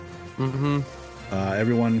 Mm-hmm.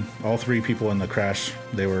 Everyone, all 3 people in the crash,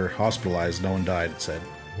 they were hospitalized. No one died, it said.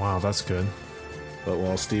 Wow, that's good. But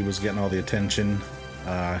while Steve was getting all the attention,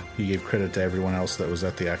 he gave credit to everyone else that was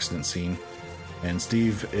at the accident scene. And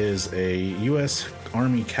Steve is a U.S.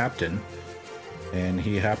 Army captain, and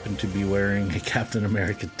he happened to be wearing a Captain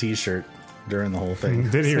America t-shirt during the whole thing.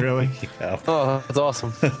 Did he really? Yeah. Oh, that's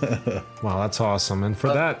awesome. Wow, that's awesome. And for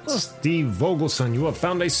that, Steve Vogelson, you have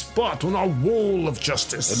found a spot on our wall of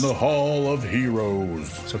justice. In the Hall of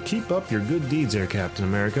Heroes. So keep up your good deeds there, Captain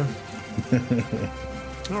America.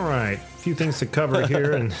 All right, a few things to cover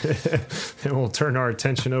here, and we'll turn our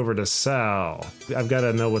attention over to Sal. I've got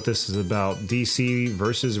to know what this is about. DC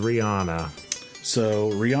versus Rihanna. So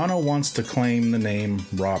Rihanna wants to claim the name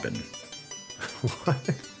Robin.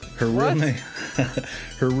 What? Her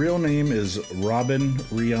real name is Robin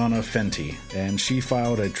Rihanna Fenty, and she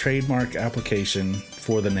filed a trademark application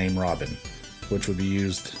for the name Robin, which would be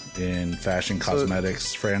used in fashion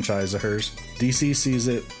cosmetics franchise of hers. DC sees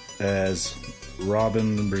it as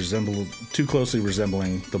Robin too closely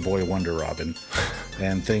resembling the boy Wonder Robin,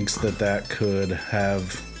 and thinks that could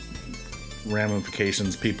have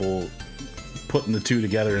ramifications, people putting the two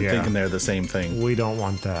together and thinking they're the same thing. We don't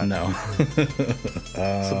want that. No.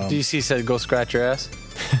 So DC said, "Go scratch your ass."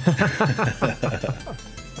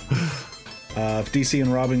 If DC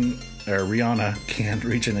and Robin or Rihanna can't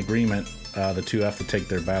reach an agreement, the two have to take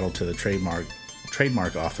their battle to the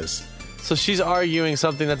trademark office. So she's arguing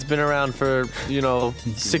something that's been around for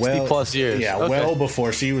 60 plus years. Yeah, Okay. well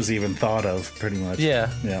before she was even thought of, pretty much. Yeah.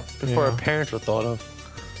 Before Yeah. her parents were thought of.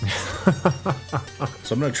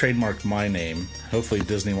 So I'm going to trademark my name. Hopefully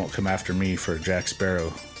Disney won't come after me for Jack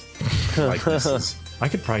Sparrow likenesses. I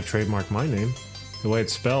could probably trademark my name. The way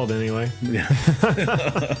it's spelled, anyway.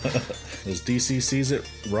 As DC sees it,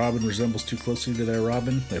 Robin resembles too closely to their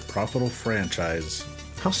Robin, a profitable franchise.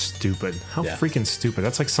 How stupid. How Yeah. freaking stupid.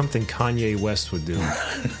 That's like something Kanye West would do.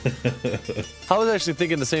 I was actually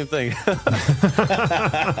thinking the same thing.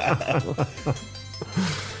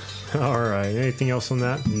 All right. Anything else on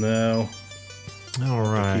that? No. All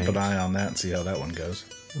right. Keep an eye on that and see how that one goes.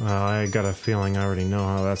 I got a feeling I already know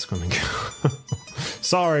how that's going to go.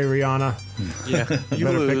 Sorry, Rihanna. Yeah, you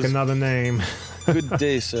Better lose. pick another name. Good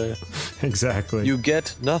day, sir. Exactly. You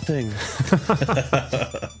get nothing.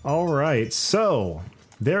 All right. So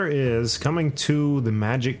there is coming to the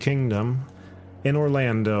Magic Kingdom in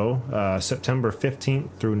Orlando, September 15th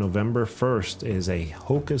through November 1st, is a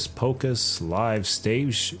Hocus Pocus live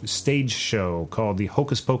stage show called the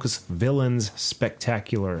Hocus Pocus Villains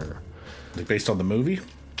Spectacular. Like based on the movie?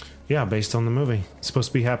 Yeah, based on the movie. It's supposed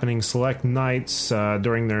to be happening select nights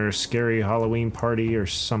during their scary Halloween party or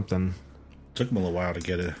something. Took them a little while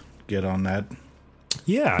to get on that.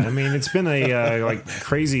 Yeah, I mean, it's been a like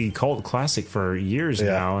crazy cult classic for years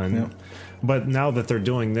now, and but now that they're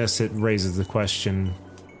doing this, it raises the question: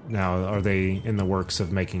 now, are they in the works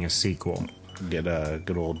of making a sequel? Get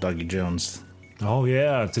good old Dougie Jones. Oh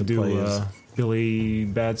yeah, to do play as- Billy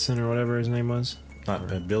Batson or whatever his name was.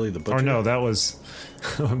 Not Billy the Butcher. Or no, that was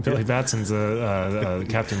Billy Batson's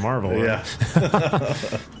Captain Marvel. Right? Yeah.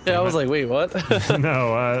 Yeah, I was like, wait, what?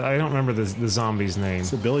 No, I don't remember the zombie's name.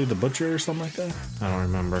 Is it Billy the Butcher or something like that? I don't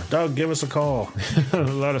remember. Doug, give us a call.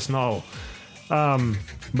 Let us know.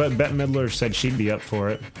 But Bette Midler said she'd be up for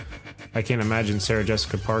it. I can't imagine Sarah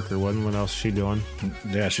Jessica Parker wouldn't. What else is she doing?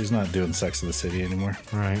 Yeah, she's not doing Sex in the City anymore.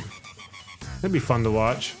 Right. It'd be fun to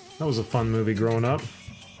watch. That was a fun movie growing up.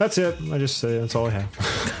 That's it. I just say that's all I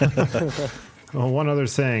have. Oh, one other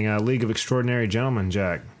thing. League of Extraordinary Gentlemen,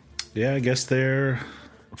 Jack. Yeah, I guess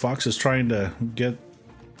Fox is trying to get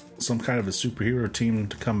some kind of a superhero team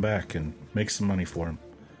to come back and make some money for him.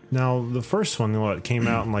 Now, the first one, came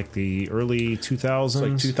out in like the early 2000s? It's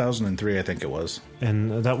like 2003, I think it was.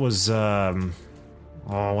 And that was,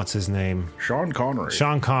 what's his name? Sean Connery.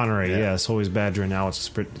 Sean Connery, Yeah. yes. Always badgering Alex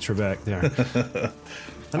Trebek there.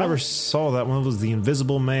 I never saw that one. It was The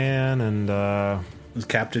Invisible Man and... It was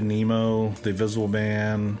Captain Nemo, The Invisible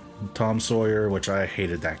Man, Tom Sawyer, which I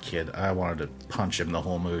hated that kid. I wanted to punch him the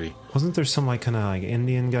whole movie. wasn't there some kind of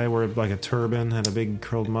Indian guy where like a turban, had a big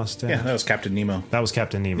curled mustache? Yeah, that was Captain Nemo. That was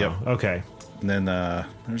Captain Nemo. Yep. Okay. And then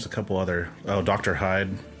there's a couple other... Oh, Dr. Hyde,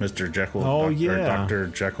 Mr. Jekyll. Oh, Or yeah. Dr.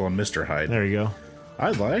 Jekyll and Mr. Hyde. There you go.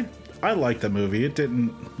 I liked the movie. It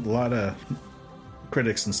didn't... A lot of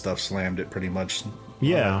critics and stuff slammed it pretty much.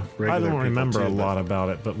 Yeah. Regular I don't people remember too, a but lot about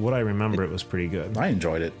it, but what I remember, it was pretty good. I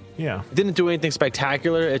enjoyed it. Yeah. It didn't do anything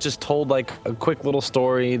spectacular. It just told like a quick little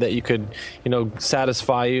story that you could,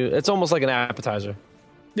 satisfy you. It's almost like an appetizer.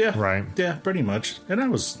 Yeah. Right. Yeah, pretty much. And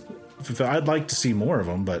I'd like to see more of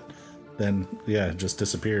them, but then, yeah, it just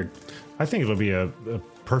disappeared. I think it'll be a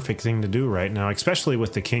perfect thing to do right now, especially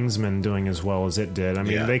with the Kingsman doing as well as it did. I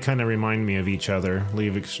mean, Yeah. they kind of remind me of each other, League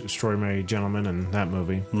of Extraordinary Gentlemen and that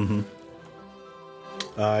movie. Mm-hmm.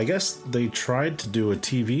 I guess they tried to do a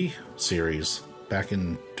TV series back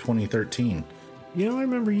in 2013. I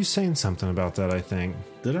remember you saying something about that, I think.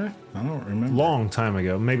 Did I? I don't remember. Long time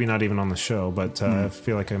ago. Maybe not even on the show, but I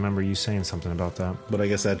feel like I remember you saying something about that. But I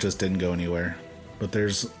guess that just didn't go anywhere. But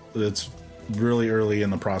it's really early in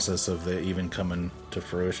the process of it even coming to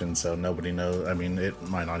fruition, so nobody knows. I mean, it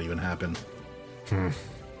might not even happen.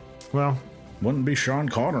 Well, Wouldn't be Sean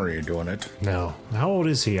Connery doing it. no. How old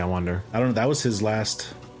is he, I wonder? I don't know. That was his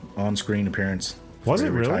last on-screen appearance. Was before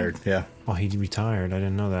it he really? retired. Yeah. Oh, he retired. I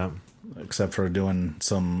didn't know that. Except for doing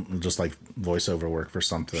some just like voiceover work for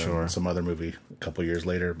something, Sure. some other movie a couple years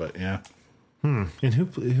later. But yeah, And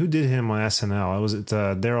who did him on SNL? Was it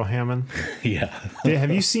Daryl Hammond? yeah,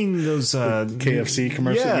 Have you seen those KFC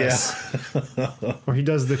commercial. Yes. Where he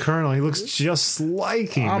does the Colonel. He looks just like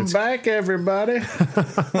him. Yeah, I'm back, everybody.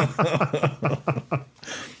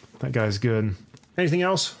 That guy's good. Anything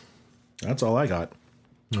else? That's all I got.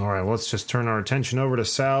 All right, let's just turn our attention over to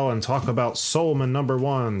Sal and talk about Soulman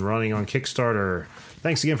 #1 running on Kickstarter.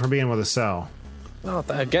 Thanks again for being with us, Sal. Oh,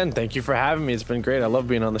 again, thank you for having me. It's been great. I love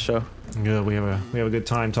being on the show. Good. We have a good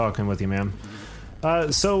time talking with you, man.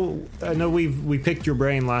 So I know we picked your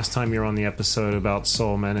brain last time you were on the episode about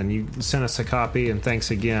Soulman, and you sent us a copy. And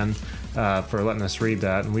thanks again for letting us read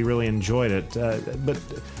that. And we really enjoyed it. But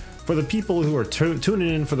for the people who are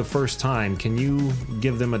tuning in for the first time, can you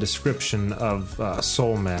give them a description of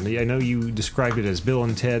Soulman? I know you described it as Bill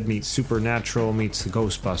and Ted meets Supernatural meets the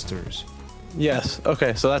Ghostbusters. Yes.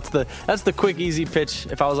 Okay. So that's the quick, easy pitch.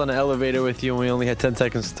 If I was on an elevator with you and we only had 10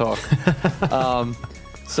 seconds to talk.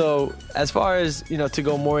 So as far as, to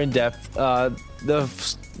go more in depth, the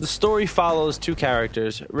story follows two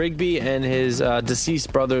characters, Rigby and his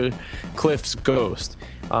deceased brother, Cliff's ghost.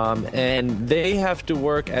 And they have to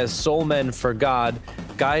work as soul men for God,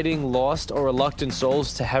 guiding lost or reluctant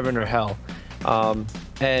souls to heaven or hell.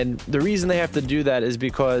 And the reason they have to do that is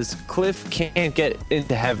because Cliff can't get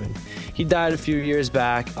into heaven. He died a few years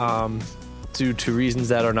back due to reasons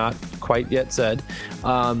that are not quite yet said.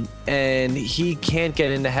 And he can't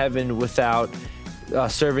get into heaven without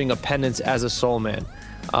serving a penance as a soul man.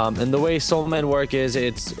 And the way soul men work is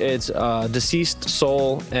it's a deceased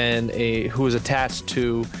soul and who is attached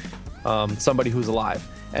to somebody who's alive,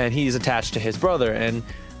 and he's attached to his brother. And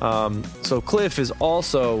so Cliff is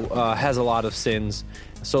also has a lot of sins.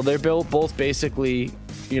 So they're both basically,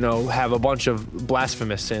 have a bunch of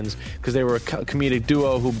blasphemous sins because they were a comedic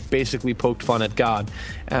duo who basically poked fun at God.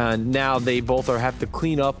 And now they both have to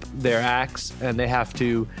clean up their acts, and they have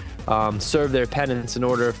to serve their penance in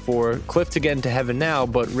order for Cliff to get into heaven now,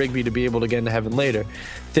 but Rigby to be able to get into heaven later.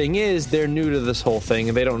 Thing is, they're new to this whole thing,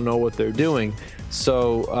 and they don't know what they're doing.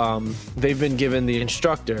 So they've been given the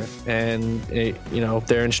instructor, and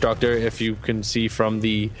their instructor, if you can see from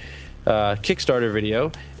the Kickstarter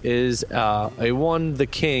video, is the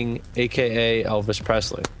King, aka Elvis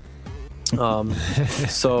Presley.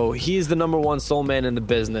 So he's the #1 soul man in the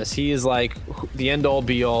business. He is like the end all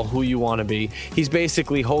be all, who you want to be. He's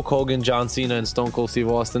basically Hulk Hogan, John Cena, and Stone Cold Steve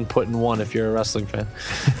Austin put in one if you're a wrestling fan.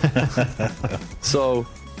 So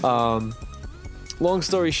long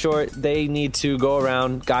story short, they need to go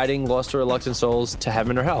around guiding lost or reluctant souls to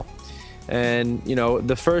heaven or hell. And,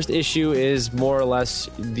 the first issue is more or less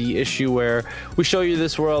the issue where we show you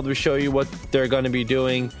this world, we show you what they're going to be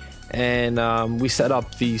doing, and we set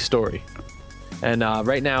up the story. And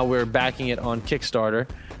right now we're backing it on Kickstarter.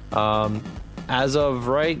 As of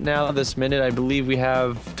right now, this minute, I believe we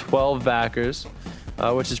have 12 backers,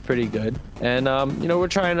 which is pretty good. And, we're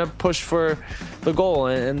trying to push for the goal.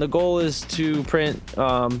 And the goal is to print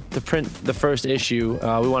the first issue.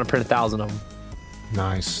 We want to print 1,000 of them.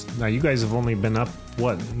 Nice. Now, you guys have only been up,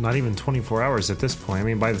 not even 24 hours at this point. I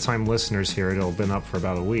mean, by the time listeners hear it, it'll have been up for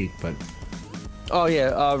about a week, but... Oh,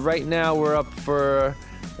 yeah. Right now, we're up for...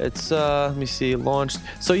 It's, let me see, launched.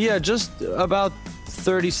 So, yeah, just about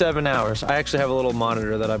 37 hours. I actually have a little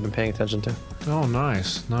monitor that I've been paying attention to. Oh,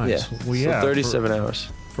 nice. Yeah, well, yeah, so 37 hours.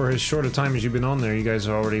 For as short a time as you've been on there, you guys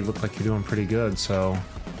already look like you're doing pretty good, so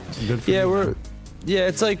good for you. Yeah,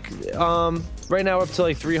 it's like... right now we're up to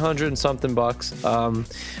like 300 and something bucks.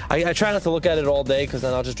 I try not to look at it all day because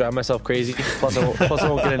then I'll just drive myself crazy. Plus I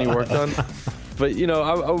won't get any work done. But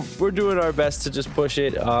we're doing our best to just push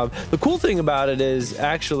it. The cool thing about it is,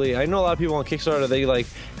 actually, I know a lot of people on Kickstarter, they like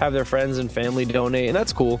have their friends and family donate, and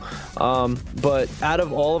that's cool. But out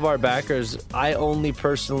of all of our backers, I only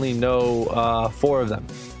personally know 4 of them.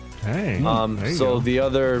 Hey, so the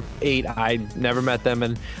other 8, I never met them,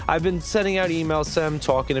 and I've been sending out emails to them,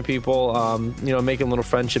 talking to people, making little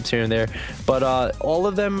friendships here and there. But all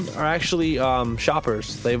of them are actually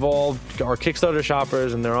shoppers. They've all are Kickstarter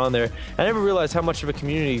shoppers, and they're on there. I never realized how much of a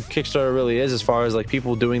community Kickstarter really is, as far as like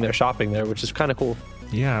people doing their shopping there, which is kind of cool.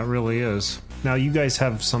 Yeah, it really is. Now you guys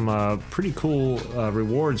have some pretty cool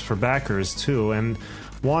rewards for backers too, and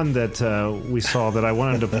one that we saw that I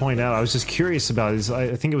wanted to point out, I was just curious about, is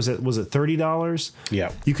I think was it $30?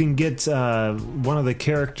 Yeah. You can get one of the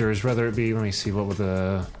characters, whether it be, let me see, what would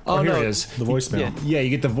the... Oh, here no, it is. the voicemail. Yeah,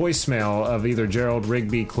 you get the voicemail of either Gerald,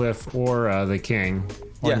 Rigby, Cliff, or the King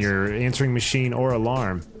on your answering machine or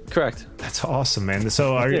alarm. Correct. That's awesome, man.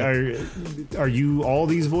 So are you all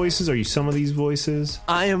these voices? Are you some of these voices?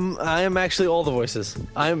 I am actually all the voices.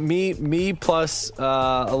 I'm me plus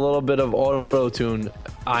a little bit of auto tune.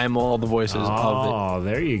 I'm all the voices of it. Oh,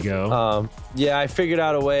 there you go. Yeah, I figured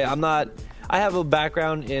out a way. I have a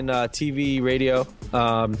background in TV, radio,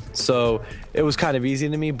 so it was kind of easy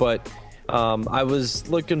to me, but I was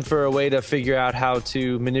looking for a way to figure out how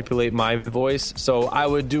to manipulate my voice. So I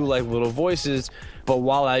would do like little voices, but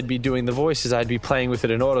while I'd be doing the voices, I'd be playing with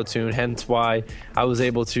it in auto-tune, hence why I was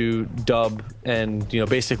able to dub and,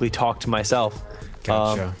 basically talk to myself.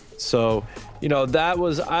 Gotcha. So, that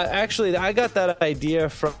was, I got that idea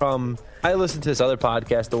from, I listened to this other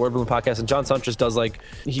podcast, the Word Balloon podcast, and John Suntress does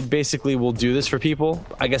he basically will do this for people.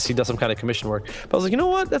 I guess he does some kind of commission work. But I was like, you know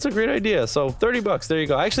what? That's a great idea. So $30, there you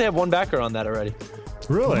go. I actually have one backer on that already.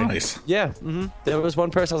 Really? Nice. Yeah. Mm-hmm. There was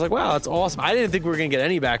one person, I was like, wow, that's awesome. I didn't think we were going to get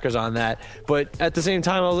any backers on that. But at the same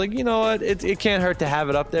time, I was like, you know what? It can't hurt to have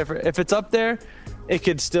it up there. If it's up there, it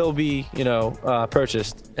could still be,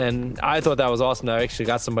 purchased. And I thought that was awesome. I actually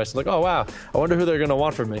got somebody like, oh, wow, I wonder who they're going to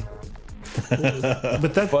want from me.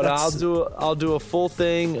 But I'll do a full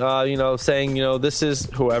thing, saying, this is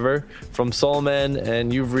whoever from Soulman,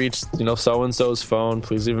 and you've reached, so and so's phone.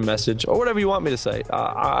 Please leave a message or whatever you want me to say.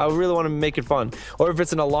 I really want to make it fun. Or if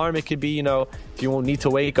it's an alarm, it could be, if you won't need to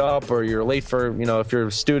wake up, or you're late for, if you're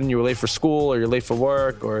a student, you were late for school, or you're late for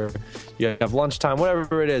work, or you have lunchtime,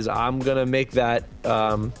 whatever it is. I'm gonna make that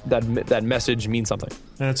that message mean something.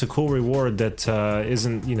 And it's a cool reward that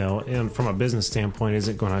isn't, and from a business standpoint,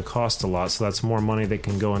 isn't going to cost a lot. So that's more money that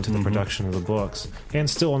can go into the production of the books, and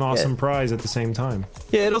still an awesome prize at the same time.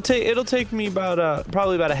 Yeah, it'll take me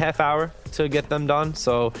probably about a half hour to get them done.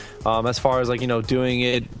 So as far as doing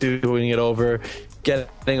it over,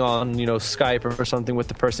 getting on Skype or something with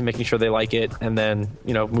the person, making sure they like it, and then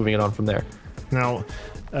moving it on from there. Now,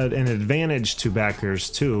 an advantage to backers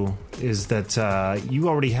too is that you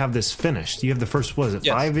already have this finished. You have the first,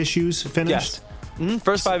 5 issues finished? Yes. Mm-hmm.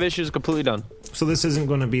 First 5 issues completely done. So this isn't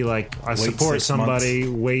going to be like I support somebody,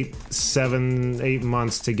 wait 7-8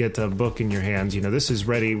 months to get a book in your hands. This is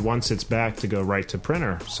ready once it's back to go right to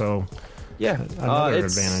printer. So yeah, another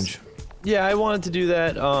advantage. Yeah, I wanted to do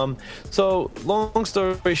that. So, long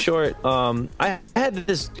story short, I had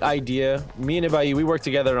this idea. Me and Ibai, we worked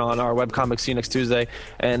together on our webcomic See You Next Tuesday,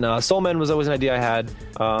 and Soulman was always an idea I had,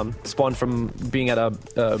 spawned from being at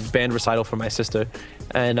a band recital for my sister.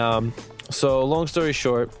 And so, long story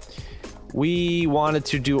short, we wanted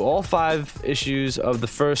to do all 5 issues of the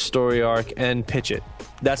first story arc and pitch it.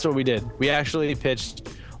 That's what we did. We actually pitched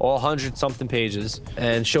all 100-something pages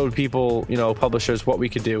and showed people, publishers, what we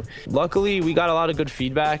could do. Luckily, we got a lot of good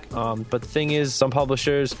feedback, but the thing is, some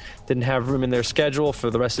publishers didn't have room in their schedule for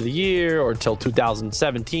the rest of the year or till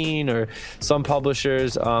 2017, or some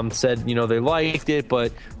publishers said, they liked it,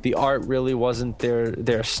 but the art really wasn't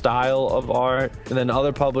their style of art. And then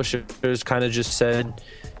other publishers kind of just said,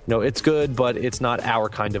 it's good, but it's not our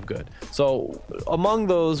kind of good. So among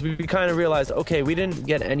those, we kind of realized, okay, we didn't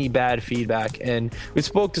get any bad feedback, and we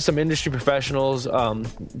spoke to some industry professionals,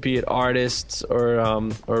 be it artists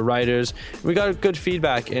or writers. We got good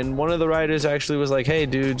feedback, and one of the writers actually was like, hey,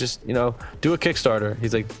 dude, just, do a Kickstarter.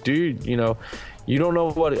 He's like, dude, you don't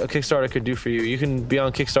know what a Kickstarter could do for you. You can be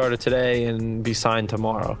on Kickstarter today and be signed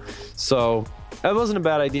tomorrow. So that wasn't a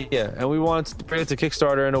bad idea, and we wanted to bring it to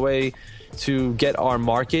Kickstarter in a way to get our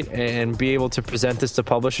market and be able to present this to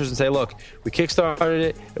publishers and say, look, we kickstarted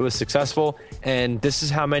it, it was successful, and this is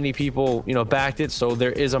how many people backed it, so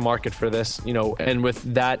there is a market for this, and with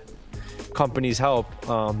that company's help,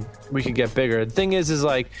 we could get bigger. The thing is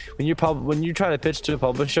when you try to pitch to a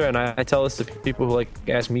publisher, and I tell this to people who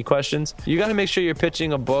ask me questions, you got to make sure you're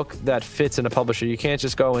pitching a book that fits in a publisher. You can't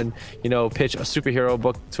just go and pitch a superhero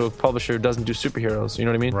book to a publisher who doesn't do superheroes. You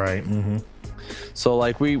know what I mean? Right. Mm-hmm.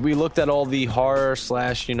 So we looked at all the horror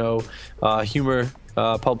 / humor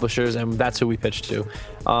publishers, and that's who we pitched to.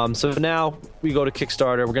 So now we go to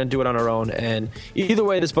Kickstarter. We're going to do it on our own, and either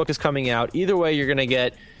way this book is coming out, either way you're going to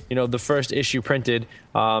get the first issue printed.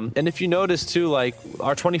 And if you notice too,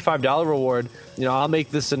 our $25 reward, I'll make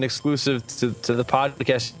this an exclusive to the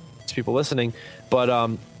podcast people listening, but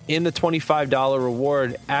in the $25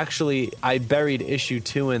 reward, actually I buried issue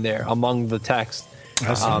 2 in there among the text.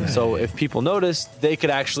 So if people notice, they could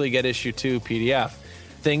actually get issue 2 PDF.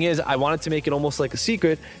 Thing is, I wanted to make it almost like a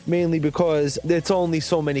secret, mainly because it's only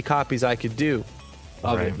so many copies I could do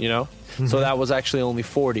of it, Mm-hmm. So that was actually only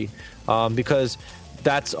 40, because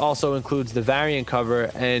that also includes the variant cover,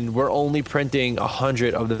 and we're only printing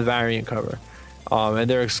 100 of the variant cover, and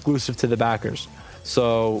they're exclusive to the backers.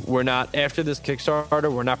 So we're not, after this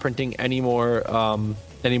Kickstarter, we're not printing any more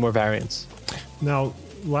variants. Now,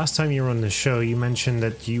 last time you were on the show, you mentioned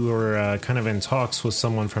that you were kind of in talks with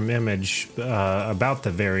someone from Image about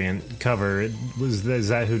the variant cover. Is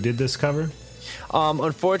that who did this cover?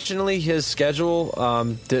 Unfortunately, his schedule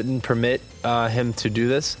didn't permit him to do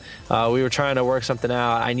this. We were trying to work something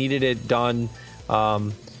out. I needed it done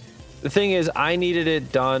the thing is, I needed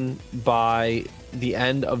it done by the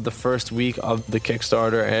end of the first week of the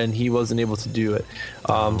Kickstarter, and he wasn't able to do it.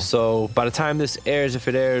 So by the time this airs, if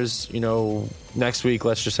it airs, next week,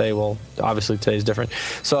 let's just say, well, obviously today's different.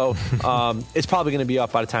 So it's probably going to be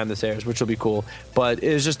up by the time this airs, which will be cool. But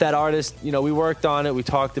it was just that artist, we worked on it, we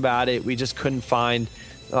talked about it, we just couldn't find,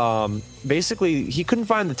 basically he couldn't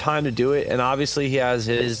find the time to do it. And obviously he has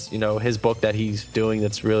his, his book that he's doing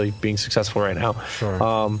that's really being successful right now.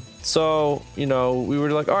 Sure. So, we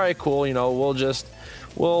were like, all right, cool.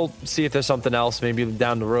 We'll see if there's something else, maybe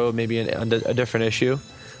down the road, maybe a different issue.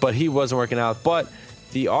 But he wasn't working out. But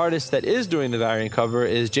the artist that is doing the variant cover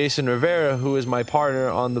is Jason Rivera, who is my partner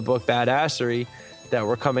on the book Badassery that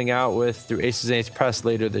we're coming out with through Aces and Eights Press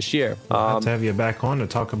later this year. I'll have to have you back on to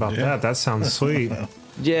talk about that. That sounds sweet.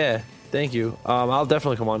 Yeah. Thank you. I'll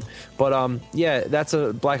definitely come on. But yeah, that's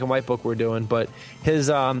a black and white book we're doing. But his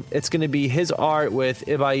it's going to be his art with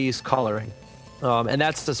Ibais coloring. And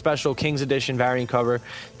that's the special King's Edition variant cover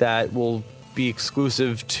that will be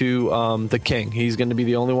exclusive to the King. He's going to be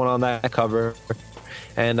the only one on that cover.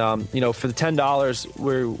 And, for the $10,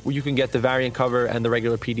 where you can get the variant cover and the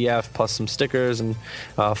regular PDF plus some stickers and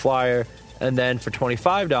flyer. And then for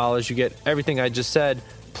 $25, you get everything I just said.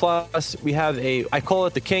 Plus, we have I call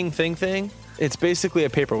it the King thing. It's basically a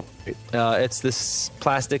paperweight. It's this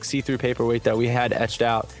plastic see-through paperweight that we had etched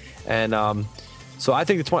out. And so I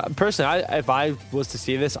think personally, if I was to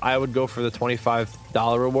see this, I would go for the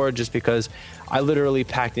 $25 reward just because I literally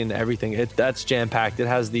packed in everything. That's jam-packed. It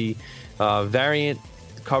has the variant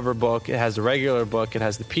cover book. It has the regular book. It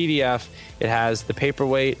has the PDF. It has the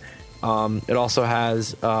paperweight. It also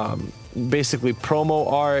has basically promo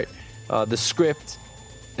art, the script,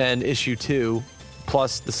 and issue 2,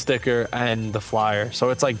 plus the sticker and the flyer. So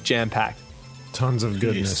it's like jam-packed. Tons of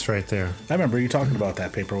goodness right there. I remember you talking about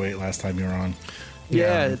that paperweight last time you were on.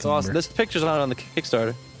 Yeah, it's awesome. This picture's not on the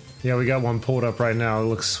Kickstarter. Yeah, we got one pulled up right now. It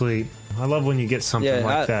looks sweet. I love when you get something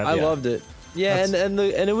like that. I loved it. Yeah, and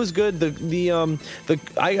it was good.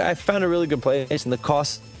 I found a really good place, and the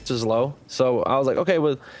cost is low. So I was like, okay,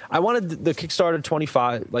 well, I wanted the Kickstarter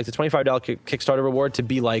 $25 Kickstarter reward to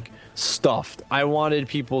be like stuffed. I wanted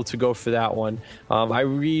people to go for that one. I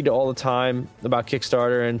read all the time about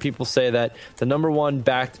Kickstarter, and people say that the number one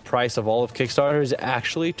backed price of all of Kickstarter is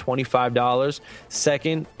actually $25.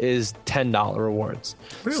 Second is $10 rewards.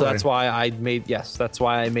 Really? So that's why I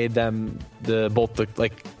made them both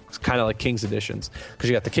kind of like King's editions, because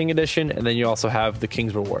you got the King edition and then you also have the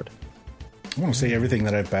King's reward. I want to say everything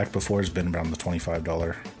that I've backed before has been around the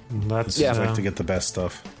 $25. That's I like to get the best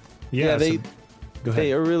stuff. Yeah,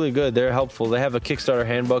 they are really good. They're helpful. They have a Kickstarter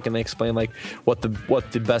handbook, and they explain like what the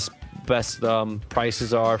best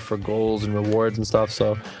prices are for goals and rewards and stuff.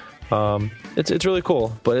 So it's really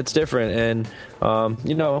cool, but it's different. And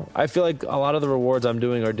I feel like a lot of the rewards I'm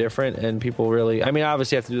doing are different, and people really, I mean,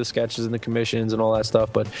 obviously you have to do the sketches and the commissions and all that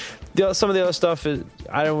stuff, but some of the other stuff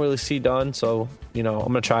I don't really see done. So I'm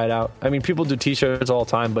gonna try it out. I mean, people do t-shirts all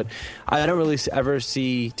the time, but I don't really ever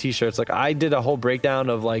see t-shirts. Like, I did a whole breakdown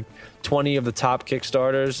of like 20 of the top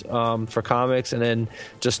Kickstarters for comics, and then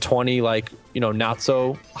just 20 not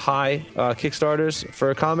so high Kickstarters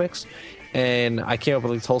for comics. And I came up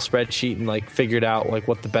with this whole spreadsheet and figured out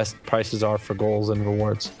what the best prices are for goals and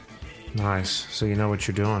rewards. Nice. So you know what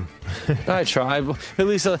you're doing. I try. At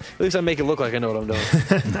least I make it look like I know what I'm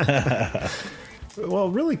doing. Well,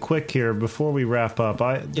 really quick here before we wrap up,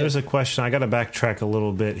 there's a question. I got to backtrack a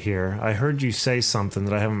little bit here. I heard you say something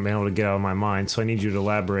that I haven't been able to get out of my mind, so I need you to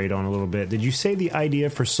elaborate on a little bit. Did you say the idea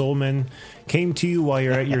for Soul Men came to you while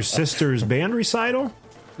you're at your sister's band recital?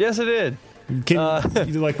 Yes, it did.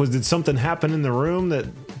 Did something happen in the room that?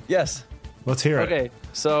 Yes. Let's hear it. Okay,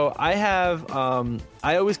 so I have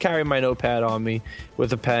I always carry my notepad on me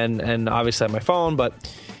with a pen, and obviously I have my phone. But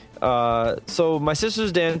so my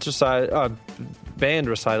sister's band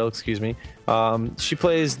recital, excuse me. She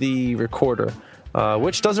plays the recorder,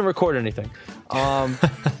 which doesn't record anything.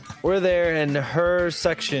 We're there, and her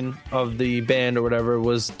section of the band or whatever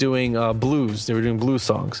was doing blues. They were doing blues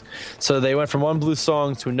songs. So they went from one blues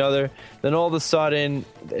song to another. Then all of a sudden,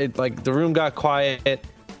 the room got quiet,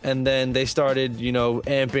 and then they started,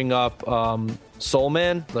 amping up Soul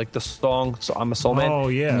Man, like the song "I'm a Soul Man." Oh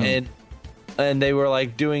yeah. And they were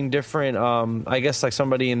doing different, I guess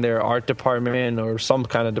somebody in their art department or some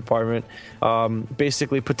kind of department,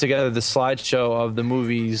 basically put together the slideshow of the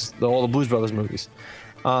movies, all the Blues Brothers movies.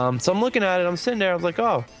 So I'm looking at it, I'm sitting there, I was like,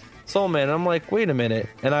 oh, Soul Man. And I'm like, wait a minute.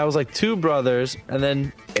 And I was like, two brothers, and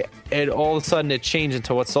then it all of a sudden it changed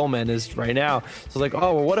into what Soul Man is right now. So like,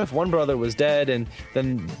 oh, well, what if one brother was dead and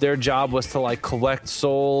then their job was to like collect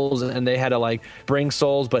souls and they had to like bring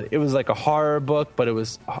souls, but it was like a horror book, but it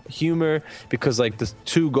was humor because like the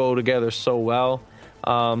two go together so well.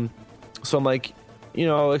 So I'm like, you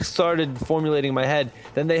know, it started formulating in my head.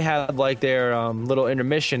 Then they had like their little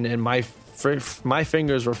intermission, and my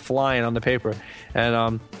fingers were flying on the paper,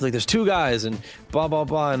 and like there's two guys and blah blah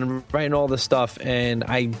blah, and I'm writing all this stuff, and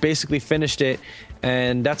I basically finished it,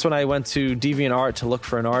 and that's when I went to DeviantArt to look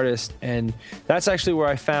for an artist, and that's actually where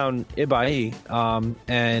I found Ibai,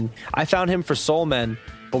 and I found him for Soul Men,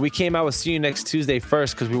 but we came out with See You Next Tuesday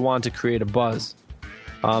first because we wanted to create a buzz.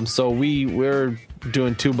 So we're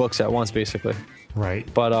doing two books at once basically. Right.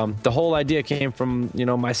 But the whole idea came from, you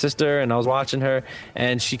know, my sister, and I was watching her,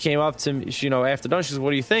 and she came up to me, you know, after done, she says, what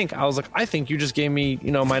do you think? I was like, I think you just gave me,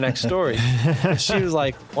 you know, my next story. And she was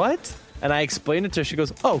like, what? And I explained it to her. She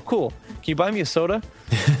goes, oh, cool. Can you buy me a soda?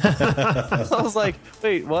 I was like,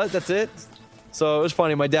 wait, what? That's it? So it was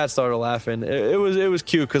funny. My dad started laughing. It was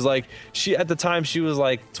cute because, like, she at the time, she was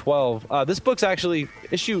like 12. This book's actually,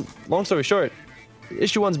 long story short,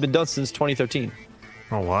 issue 1's been done since 2013.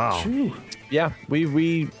 Oh, wow. Phew. Yeah,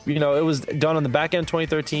 we you know, it was done on the back end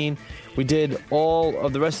 2013. We did all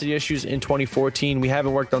of the rest of the issues in 2014. We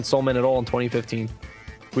haven't worked on Soul Man at all in 2015.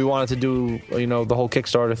 We wanted to do, you know, the whole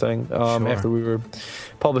Kickstarter thing after we were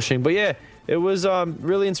publishing. But yeah, it was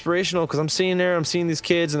really inspirational because I'm seeing these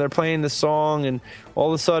kids and they're playing this song, and all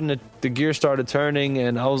of a sudden the gear started turning,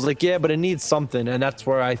 and I was like, yeah, but it needs something, and that's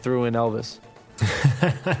where I threw in Elvis.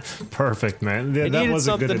 Perfect, man. Yeah, that was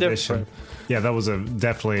a good addition. Different. Yeah, that was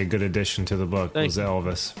definitely a good addition to the book. Was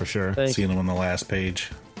Elvis for sure. Seeing him on the last page.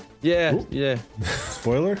 Yeah, Ooh. yeah.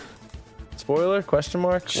 Spoiler? Spoiler? Question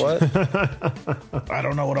mark? What? I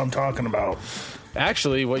don't know what I'm talking about.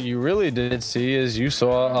 Actually, what you really did see is you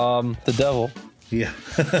saw the devil. Yeah.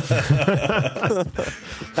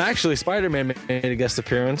 Actually, Spider-Man made a guest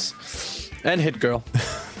appearance. And Hit Girl.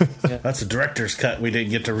 Yeah. That's a director's cut we didn't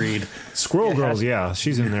get to read. Squirrel Girls, yeah,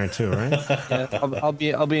 she's in there too, right? Yeah,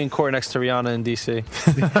 I'll be in court next to Rihanna in DC.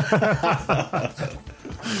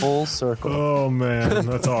 Full circle. Oh man,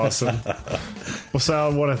 that's awesome. Well,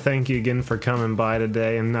 Sal, I want to thank you again for coming by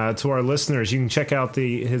today, and to our listeners, you can check out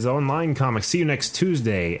his online comic. See You Next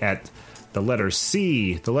Tuesday at the letter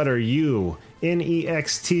C, the letter U,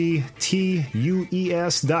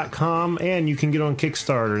 NEXTTUES.com, and you can get on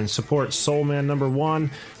Kickstarter and support Soul Man #1.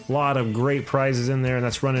 A lot of great prizes in there, and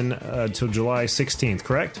that's running till July 16th,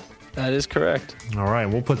 correct? That is correct. All right,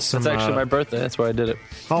 we'll put some... It's actually my birthday. That's why I did it.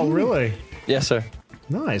 Oh, really? Yes, sir.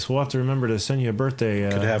 Nice. We'll have to remember to send you a birthday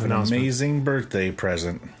Could have an announcement. amazing birthday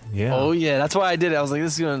present. Yeah. Oh, yeah. That's why I did it. I was like,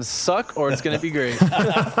 this is going to suck or it's going to be great.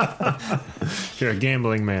 You're a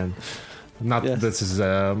gambling man. Not that this is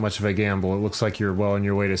much of a gamble. It looks like you're well on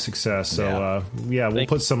your way to success. So, we'll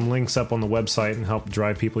put some links up on the website and help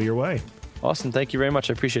drive people your way. Awesome. Thank you very much.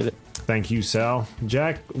 I appreciate it. Thank you, Sal.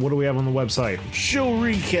 Jack, what do we have on the website? Show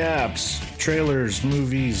recaps, trailers,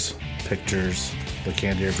 movies, pictures, the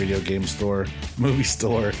Canned Air video game store, movie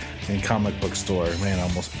store, and comic book store. Man, I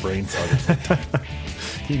almost brain farted.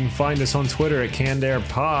 You can find us on Twitter at Canned Air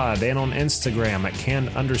Pod and on Instagram at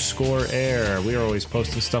Canned_Air. We are always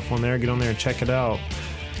posting stuff on there. Get on there and check it out.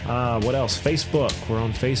 What else? Facebook. We're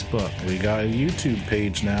on Facebook. We got a YouTube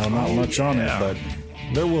page now. Not much on it, but...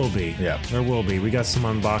 There will be. Yeah. There will be. We got some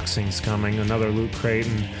unboxings coming, another Loot Crate,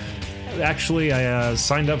 and actually I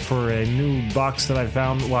signed up for a new box that I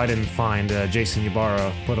found. Well, I didn't find. Jason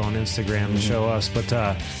Ybarra put on Instagram to show us, but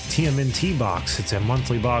TMNT box. It's a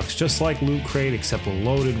monthly box, just like Loot Crate, except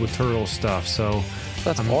loaded with Turtle stuff. So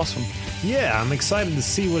that's awesome. Yeah, I'm excited to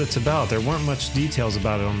see what it's about. There weren't much details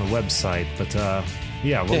about it on the website, but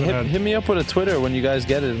hit me up with a Twitter when you guys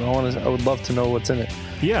get it. I would love to know what's in it.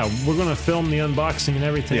 Yeah, we're going to film the unboxing and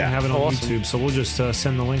everything and have it on YouTube, so we'll just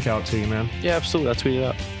send the link out to you, man. Yeah, absolutely. I'll tweet it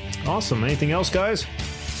out. Awesome. Anything else, guys?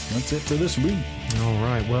 That's it for this week. All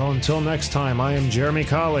right. Well, until next time, I am Jeremy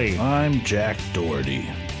Colley. I'm Jack Doherty.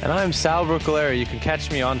 And I'm Sal Brocolera. You can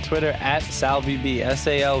catch me on Twitter at SalVeyB,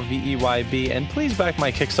 SalVeyB. And please back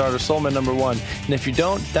my Kickstarter, Soul Man #1. And if you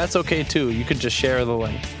don't, that's okay too. You could just share the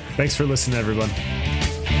link. Thanks for listening, everyone.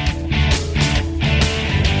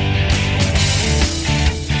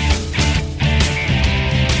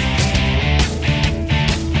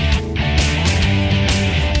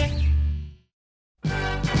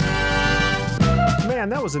 Man,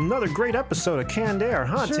 that was another great episode of Canned Air,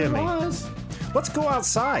 huh, sure Timmy? Was. Let's go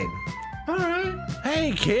outside. All right.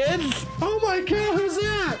 Hey, kids! Oh my God, who's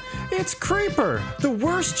that? It's Creeper, the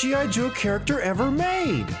worst G.I. Joe character ever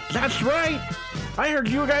made. That's right. I heard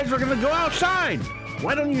you guys were gonna go outside.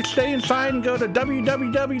 why don't you stay inside and go to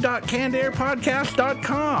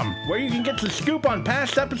www.cannedairpodcast.com, where you can get the scoop on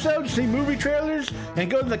past episodes, see movie trailers, and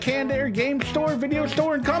go to the Canned Air game store, video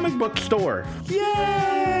store, and comic book store.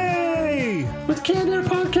 Yay! With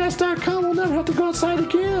CannedAirPodcast.com, we'll never have to go outside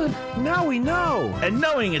again. Now we know. And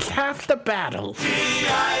knowing is half the battle.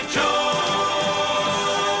 G.I. Joe!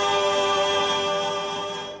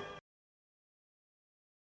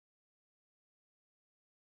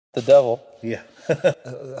 The devil. Yeah.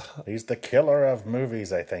 He's the killer of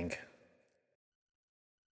movies, I think.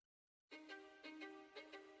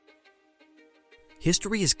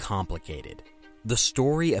 History is complicated. The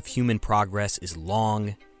story of human progress is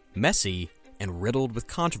long, messy, and riddled with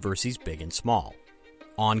controversies big and small.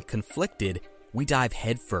 On Conflicted, we dive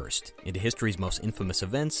headfirst into history's most infamous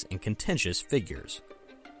events and contentious figures.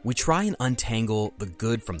 We try and untangle the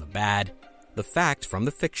good from the bad, the fact from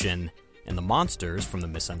the fiction, and the monsters from the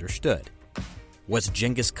misunderstood. Was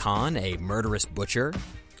Genghis Khan a murderous butcher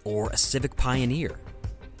or a civic pioneer?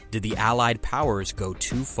 Did the Allied powers go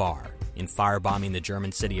too far in firebombing the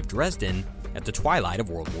German city of Dresden at the twilight of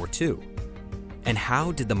World War II? And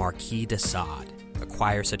how did the Marquis de Sade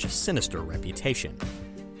acquire such a sinister reputation?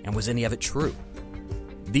 And was any of it true?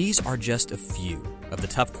 These are just a few of the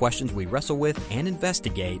tough questions we wrestle with and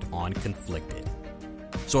investigate on Conflicted.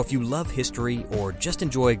 So if you love history or just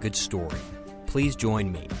enjoy a good story, please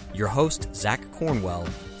join me, your host, Zach Cornwell,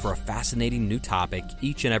 for a fascinating new topic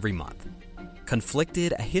each and every month.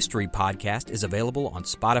 Conflicted, a history podcast, is available on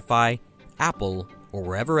Spotify, Apple, or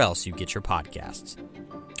wherever else you get your podcasts.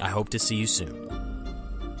 I hope to see you soon.